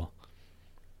 Billy Joel.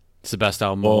 It's the best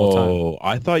album of all time. Oh,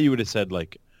 I thought you would have said,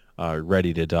 like,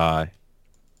 Ready to Die.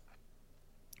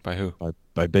 By who?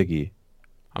 By Biggie.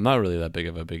 I'm not really that big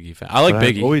of a Biggie fan. I like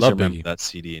Biggie. I always Love remember Biggie. that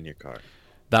CD in your car.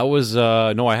 That was,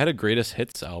 no, I had a Greatest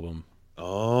Hits album.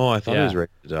 Oh, I thought it was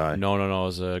Ready to Die. No, it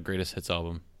was a Greatest Hits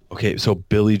album. Okay, so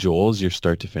Billy Joel's your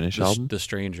start to finish album? The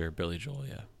Stranger, Billy Joel,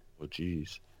 yeah. Oh,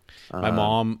 jeez. My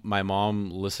mom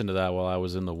listened to that while I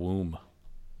was in the womb.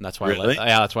 And that's why Really?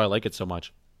 that's why I like it so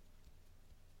much.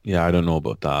 Yeah, I don't know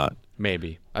about that.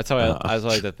 Maybe. That's how I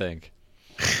like to think.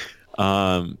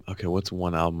 Okay, what's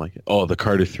one album I can... Oh, The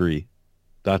Carter 3.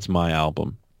 That's my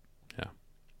album. Yeah.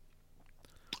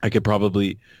 I could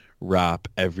probably rap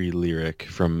every lyric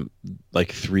from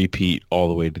like 3-peat all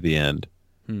the way to the end.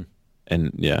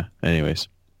 And yeah, anyways.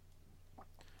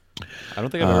 I don't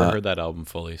think I've ever heard that album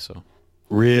fully, so.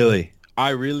 Really?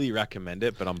 I really recommend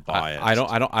it, but I'm biased.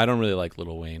 I don't really like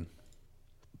Lil Wayne.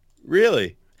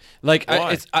 Really? Like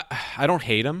Why? I don't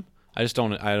hate him. I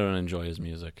don't enjoy his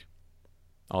music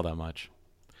all that much.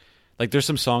 Like there's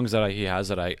some songs that he has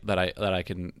that I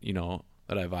can,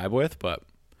 that I vibe with, but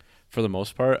for the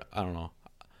most part, I don't know.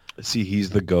 See, he's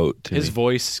the GOAT to His me.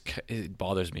 voice, it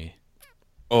bothers me.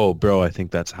 Oh, bro, I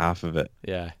think that's half of it.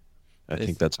 Yeah. I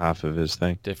think that's half of his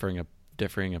thing. Differing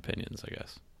opinions, I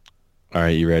guess. All right,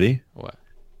 you ready? What?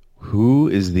 Who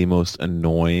is the most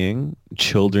annoying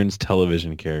children's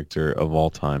television character of all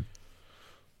time?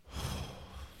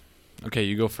 Okay,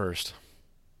 you go first.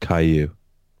 Caillou.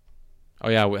 Oh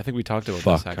yeah, I think we talked about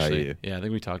Fuck this actually. Caillou. Yeah, I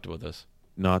think we talked about this.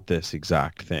 Not this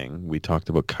exact thing. We talked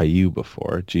about Caillou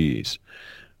before. Jeez.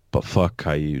 But fuck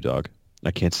Caillou, dog.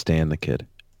 I can't stand the kid.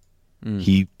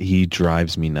 He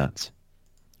drives me nuts.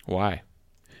 Why?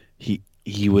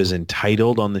 He was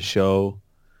entitled on the show.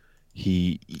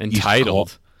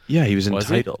 Entitled? Yeah, he was Was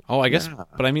entitled. he? Oh, I guess. Yeah.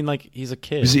 But I mean, like, he's a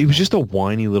kid. He was just a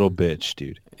whiny little bitch,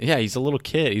 dude. Yeah, he's a little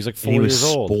kid. He's like 4 And he years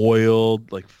was old.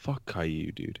 spoiled. Like, fuck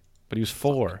Caillou, dude. But he was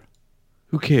 4.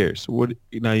 Who cares? What?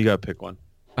 Now you gotta pick one.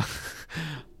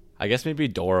 I guess maybe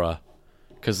Dora,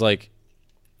 because like,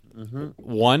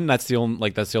 one, that's the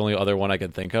only other one I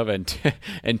can think of, and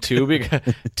two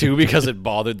because it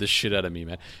bothered the shit out of me,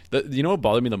 man. You know what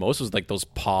bothered me the most was like those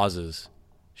pauses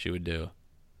she would do.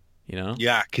 You know?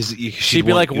 Yeah, because she'd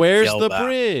be like, "Where's the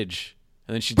bridge?"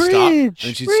 And then she'd stop. And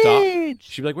then she'd stop.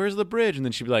 She'd be like, "Where's the bridge?" And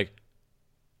then she'd be like,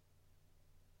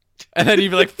 and then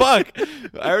you'd be like, "Fuck!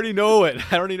 I already know it.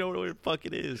 I already know where the fuck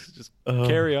it is. Just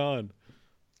carry on."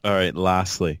 All right.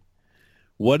 Lastly,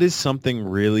 what is something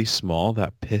really small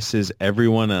that pisses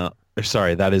everyone else?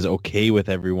 Sorry, that is okay with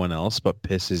everyone else, but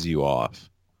pisses you off?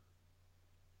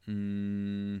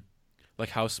 Like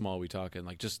how small are we talking?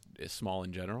 Like just small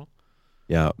in general?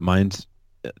 Yeah, mine's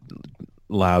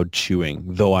loud chewing,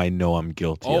 though I know I'm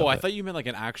guilty of I it. thought you meant like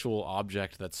an actual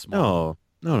object that's small.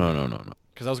 No.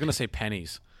 Because I was going to say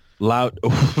pennies. Loud.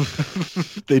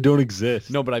 They don't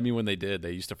exist. No, but I mean when they did,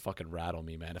 they used to fucking rattle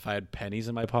me, man. If I had pennies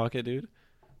in my pocket, dude,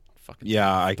 fucking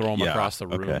I throw them across the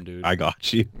room, dude. I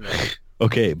got you. Yeah.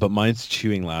 Okay, but mine's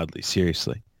chewing loudly.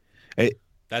 Seriously.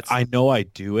 I know I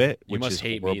do it, which is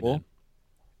horrible. Me, then.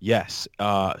 Yes.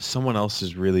 Someone else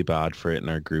is really bad for it in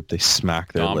our group. They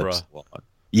smack their lips a lot.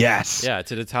 Yes. Yeah,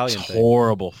 it's an Italian thing.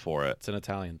 Horrible for it. It's an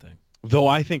Italian thing. Though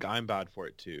I think I'm bad for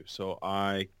it too. So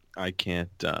I can't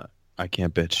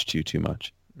bitch too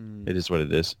much. It is what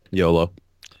it is. YOLO.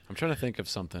 I'm trying to think of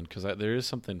something because there is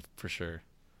something for sure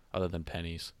other than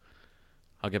pennies.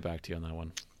 I'll get back to you on that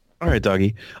one. All right,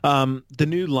 doggy. The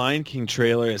new Lion King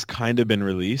trailer has kind of been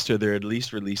released, or they're at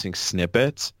least releasing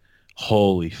snippets.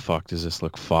 Holy fuck, does this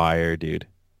look fire, dude?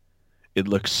 It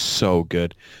looks so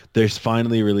good. There's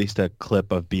finally released a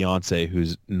clip of Beyonce,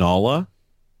 who's Nala.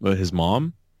 his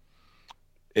mom.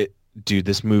 Dude,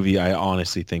 this movie I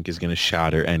honestly think is going to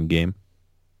shatter Endgame.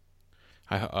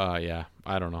 Yeah,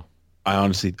 I don't know. I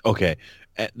honestly, okay,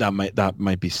 that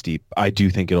might be steep. I do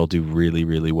think it'll do really,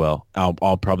 really well.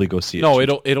 I'll probably go see it. No,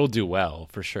 it'll do well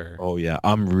for sure. Oh yeah,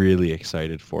 I'm really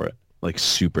excited for it. Like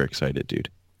super excited, dude.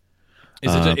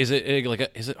 Is it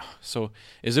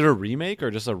a remake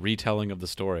or just a retelling of the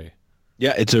story?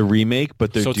 Yeah, it's a remake,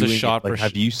 but they're So it's a doing shot it, like for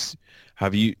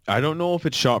have you I don't know if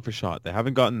it's shot for shot. They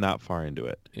haven't gotten that far into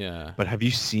it. Yeah. But have you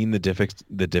seen the difference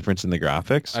in the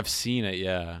graphics? I've seen it,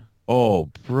 yeah. Oh,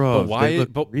 bro, But why they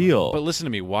look but real. but listen to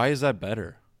me, why is that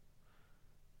better?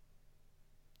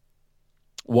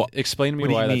 What Explain to me what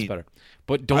do you why that's mean? better.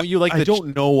 But don't you like I the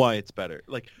don't know why it's better.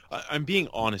 Like I'm being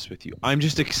honest with you. I'm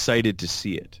just excited to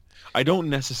see it. I don't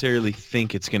necessarily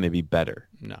think it's going to be better.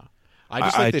 No.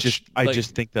 I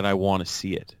just think that I want to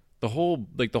see it. the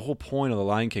whole point of the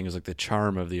Lion King is like the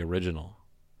charm of the original.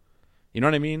 You know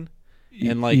what I mean?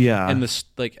 And like Yeah. and this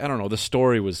like I don't know, the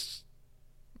story was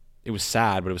it was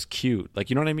sad, but it was cute. Like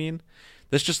you know what I mean?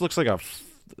 This just looks like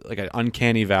an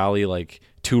uncanny valley, like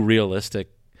too realistic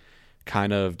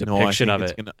kind of depiction of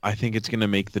it. I think it's gonna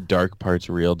make the dark parts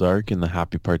real dark and the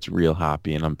happy parts real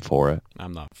happy, and I'm for it.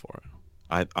 I'm not for it.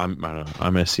 I don't know.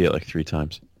 I'm gonna see it like 3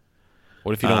 times.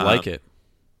 What if you don't like it?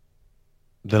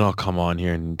 Then I'll come on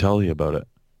here and tell you about it.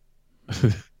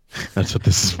 That's what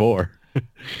this is for.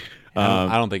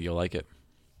 I don't think you'll like it.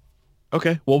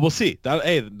 Okay, well we'll see.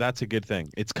 That's a good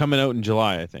thing. It's coming out in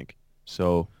July, I think.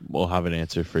 So we'll have an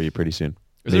answer for you pretty soon.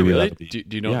 Is it really? Do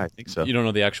Do you know? Yeah, I think so. You don't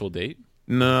know the actual date?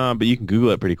 No, but you can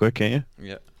Google it pretty quick, can't you?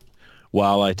 Yeah.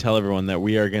 While I tell everyone that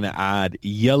we are going to add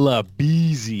Yella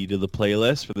Beezy to the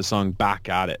playlist for the song Back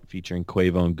at It featuring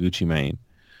Quavo and Gucci Mane.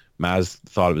 Maz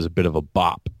thought it was a bit of a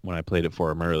bop when I played it for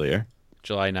him earlier.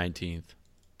 July 19th.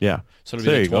 Yeah. So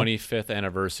it'll be the 25th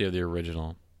anniversary of the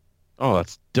original. Oh,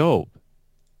 that's dope.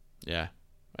 Yeah.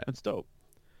 That's dope.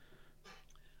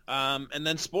 And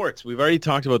then sports. We've already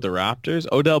talked about the Raptors.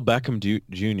 Odell Beckham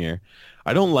Jr.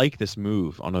 I don't like this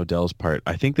move on Odell's part.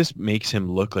 I think this makes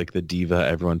him look like the diva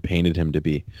everyone painted him to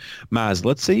be. Maz,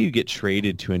 let's say you get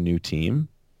traded to a new team.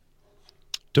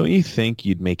 Don't you think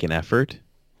you'd make an effort?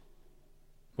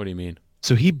 What do you mean?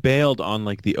 So he bailed on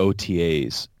like the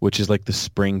OTAs, which is like the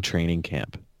spring training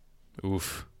camp.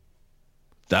 Oof.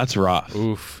 That's rough.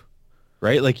 Oof.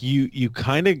 Right? Like you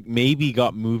kind of maybe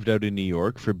got moved out of New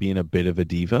York for being a bit of a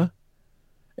diva.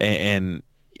 And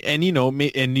you know,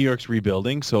 and New York's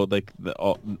rebuilding, so like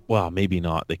well, maybe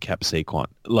not. They kept Saquon.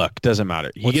 Look, doesn't matter.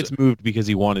 He gets moved because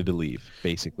he wanted to leave,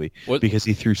 basically. Because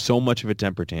he threw so much of a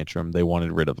temper tantrum, they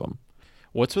wanted rid of him.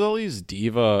 What's with all these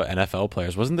diva NFL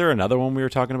players? Wasn't there another one we were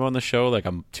talking about on the show like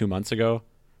 2 months ago?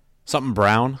 Something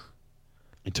Brown?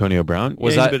 Antonio Brown?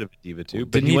 Was he's that a bit of a diva too,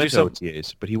 but he went to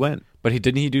OTAs, but he went. But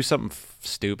didn't he do something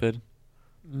stupid?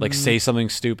 Like say something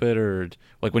stupid, or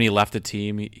like when he left the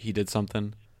team, he did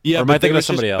something? Yeah, or am I thinking of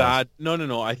somebody else? Bad.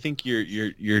 No. I think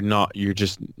you're not. You're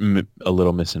just a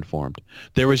little misinformed.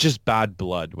 There was just bad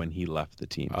blood when he left the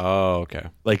team. Oh, okay.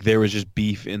 Like there was just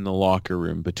beef in the locker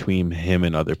room between him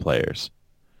and other players.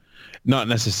 Not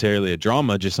necessarily a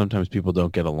drama. Just sometimes people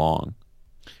don't get along.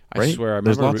 Right? I swear,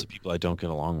 there's lots of people I don't get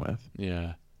along with.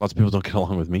 Yeah. Lots of people don't get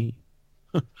along with me.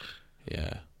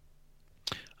 Yeah.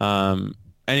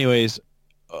 Anyways,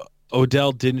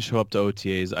 Odell didn't show up to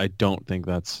OTAs. I don't think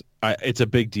it's a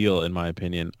big deal in my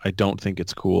opinion. I don't think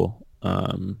it's cool.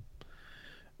 But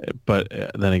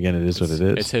then again, it is what it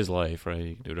is. It's his life, right?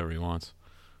 He can do whatever he wants.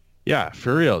 Yeah,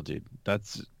 for real, dude.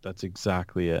 That's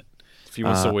exactly it. If he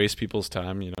wants to waste people's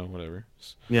time, you know, whatever.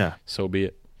 Yeah. So be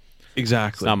it.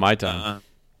 Exactly. It's not my time.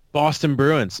 Boston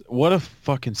Bruins. What a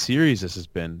fucking series this has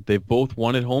been. They've both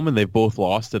won at home and they've both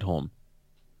lost at home.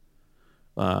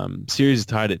 Series is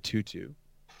tied at 2-2.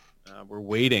 We're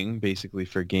waiting basically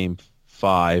for game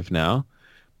 5 now,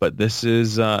 but this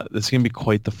is gonna be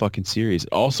quite the fucking series.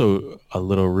 Also, a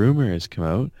little rumor has come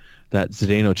out that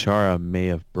Zdeno Chara may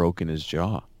have broken his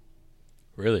jaw.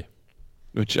 Really?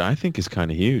 Which I think is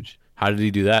kind of huge. How did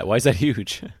he do that? Why is that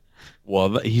huge?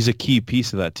 Well, he's a key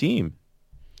piece of that team.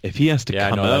 If he has to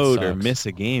come out or miss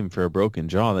a game for a broken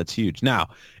jaw, that's huge. Now,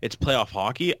 it's playoff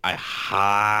hockey. I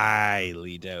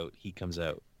highly doubt he comes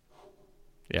out.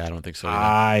 Yeah, I don't think so either.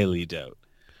 Highly doubt.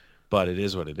 But it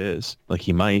is what it is. Like,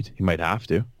 he might have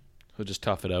to. He'll just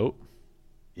tough it out?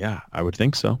 Yeah, I would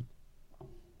think so.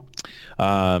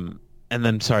 And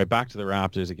then, sorry, back to the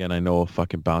Raptors again. I know I'll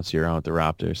fucking bounce you around with the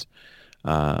Raptors.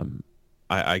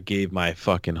 I gave my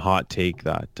fucking hot take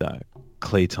that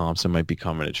Klay Thompson might be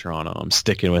coming to Toronto. I'm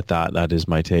sticking with that. That is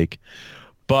my take.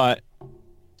 But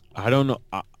I don't know.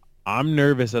 I'm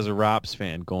nervous as a Raps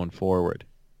fan going forward.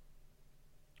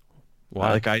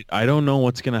 Why? Like I don't know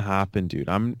what's gonna happen, dude.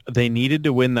 They needed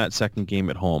to win that second game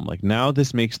at home. Like now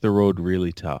this makes the road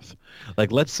really tough.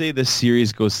 Like let's say this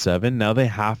series goes 7, now they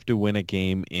have to win a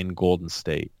game in Golden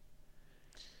State.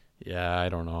 Yeah, I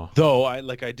don't know. Though I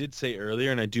did say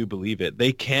earlier, and I do believe it,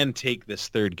 they can take this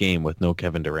third game with no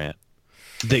Kevin Durant.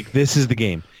 This is the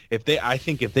game. I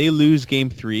think if they lose game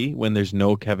 3 when there's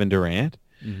no Kevin Durant,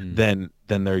 then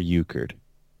they're euchred.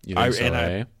 You think so,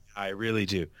 eh? I really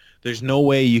do. There's no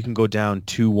way you can go down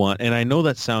 2-1, and I know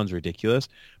that sounds ridiculous,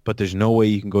 but there's no way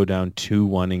you can go down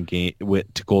 2-1 in game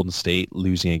to Golden State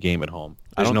losing a game at home.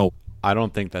 I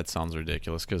don't think that sounds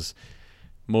ridiculous because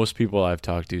most people I've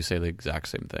talked to say the exact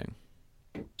same thing.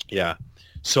 Yeah.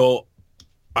 So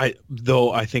I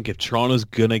think if Toronto's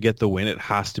gonna get the win, it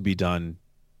has to be done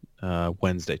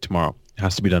tomorrow. It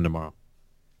has to be done tomorrow.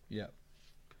 Yeah,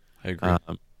 I agree.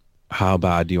 How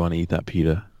bad do you want to eat that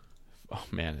pita? Oh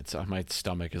man, my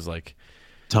stomach is like.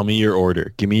 Tell me your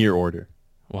order. Give me your order.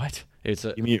 What?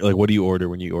 Give me what do you order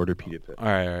when you order pita pit? All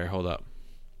right, hold up,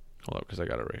 because I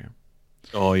got it right here.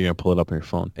 Oh, you're gonna pull it up on your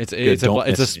phone. It's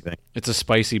a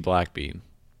spicy black bean.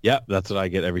 Yep, that's what I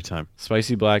get every time.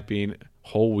 Spicy black bean,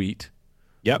 whole wheat.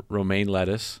 Yep. Romaine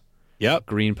lettuce. Yep.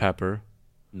 Green pepper.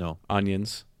 No.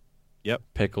 Onions. Yep.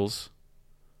 Pickles.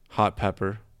 Hot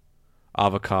pepper.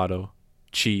 Avocado.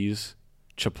 Cheese.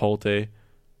 Chipotle.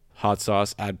 Hot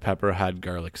sauce. Add pepper. Add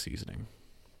garlic seasoning.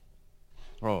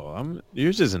 Oh,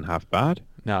 yours isn't half bad.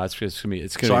 No, it's gonna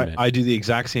be. I do the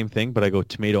exact same thing, but I go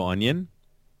tomato, onion.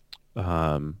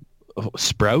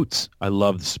 Sprouts. I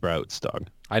love the sprouts, dog.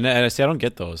 I see. I don't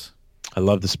get those. I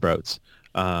love the sprouts.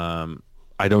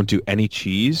 I don't do any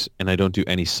cheese and I don't do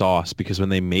any sauce because when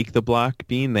they make the black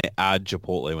bean, they add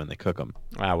chipotle when they cook them.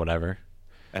 Whatever.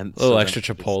 And a little extra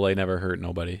chipotle never hurt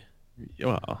nobody.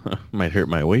 Well, might hurt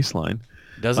my waistline.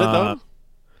 Does it though?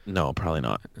 No, probably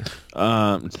not.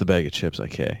 It's the bag of chips,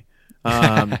 okay.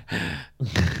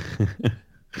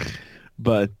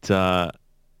 But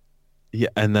yeah,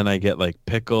 and then I get like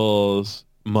pickles,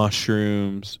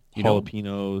 mushrooms,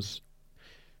 jalapenos,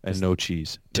 and no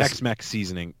cheese. Tex-Mex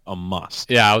seasoning, a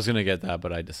must. Yeah, I was gonna get that,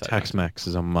 but I decided Tex-Mex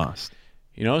is a must.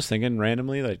 You know, I was thinking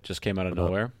randomly, like just came out of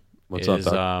nowhere. What's up,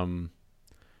 dog?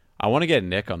 I want to get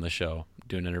Nick on the show,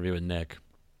 do an interview with Nick.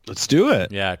 Let's do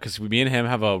it. Yeah, because me and him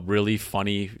have a really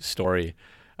funny story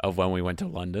of when we went to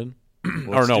London.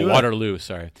 Waterloo.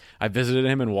 Sorry, I visited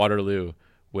him in Waterloo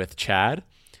with Chad.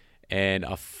 And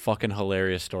a fucking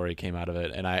hilarious story came out of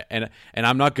it, and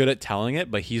I'm not good at telling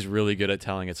it, but he's really good at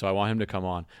telling it. So I want him to come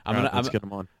on. Let's get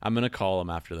him on. I'm gonna call him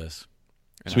after this.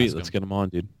 Sweet, let's get him on,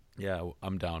 dude. Yeah,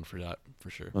 I'm down for that for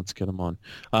sure. Let's get him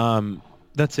on.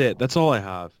 That's it. That's all I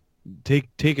have. Take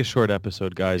a short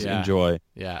episode, guys. Yeah. Enjoy.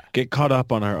 Yeah. Get caught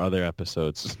up on our other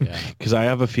episodes. Yeah. Because I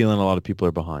have a feeling a lot of people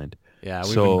are behind. Yeah.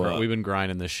 We've been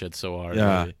grinding this shit so hard.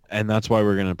 Yeah, really. And that's why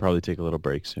we're gonna probably take a little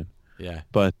break soon. Yeah.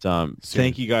 But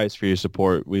thank you guys for your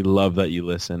support. We love that you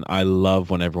listen. I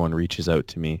love when everyone reaches out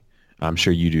to me. I'm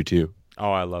sure you do too.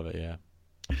 Oh, I love it. Yeah.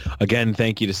 Again,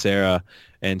 thank you to Sarah,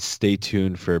 and stay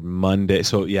tuned for Monday.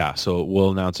 So we'll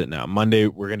announce it now. Monday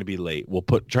we're going to be late. We'll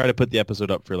try to put the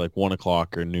episode up for like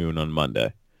 1:00 or noon on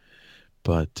Monday.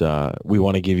 But we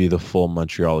want to give you the full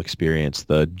Montreal experience,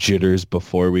 the jitters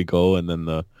before we go, and then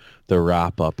the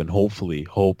wrap up, and hopefully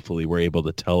we're able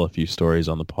to tell a few stories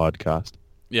on the podcast.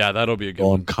 Yeah, that'll be a good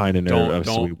one. I'm kind of nervous.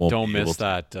 Don't miss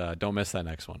that. Don't miss that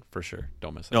next one for sure.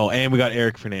 Don't miss that. No, and we got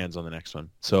Eric Fernandez on the next one.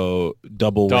 So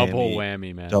double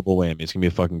whammy, man. Double whammy. It's gonna be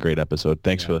a fucking great episode.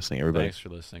 Thanks for listening, everybody. Thanks for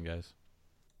listening, guys.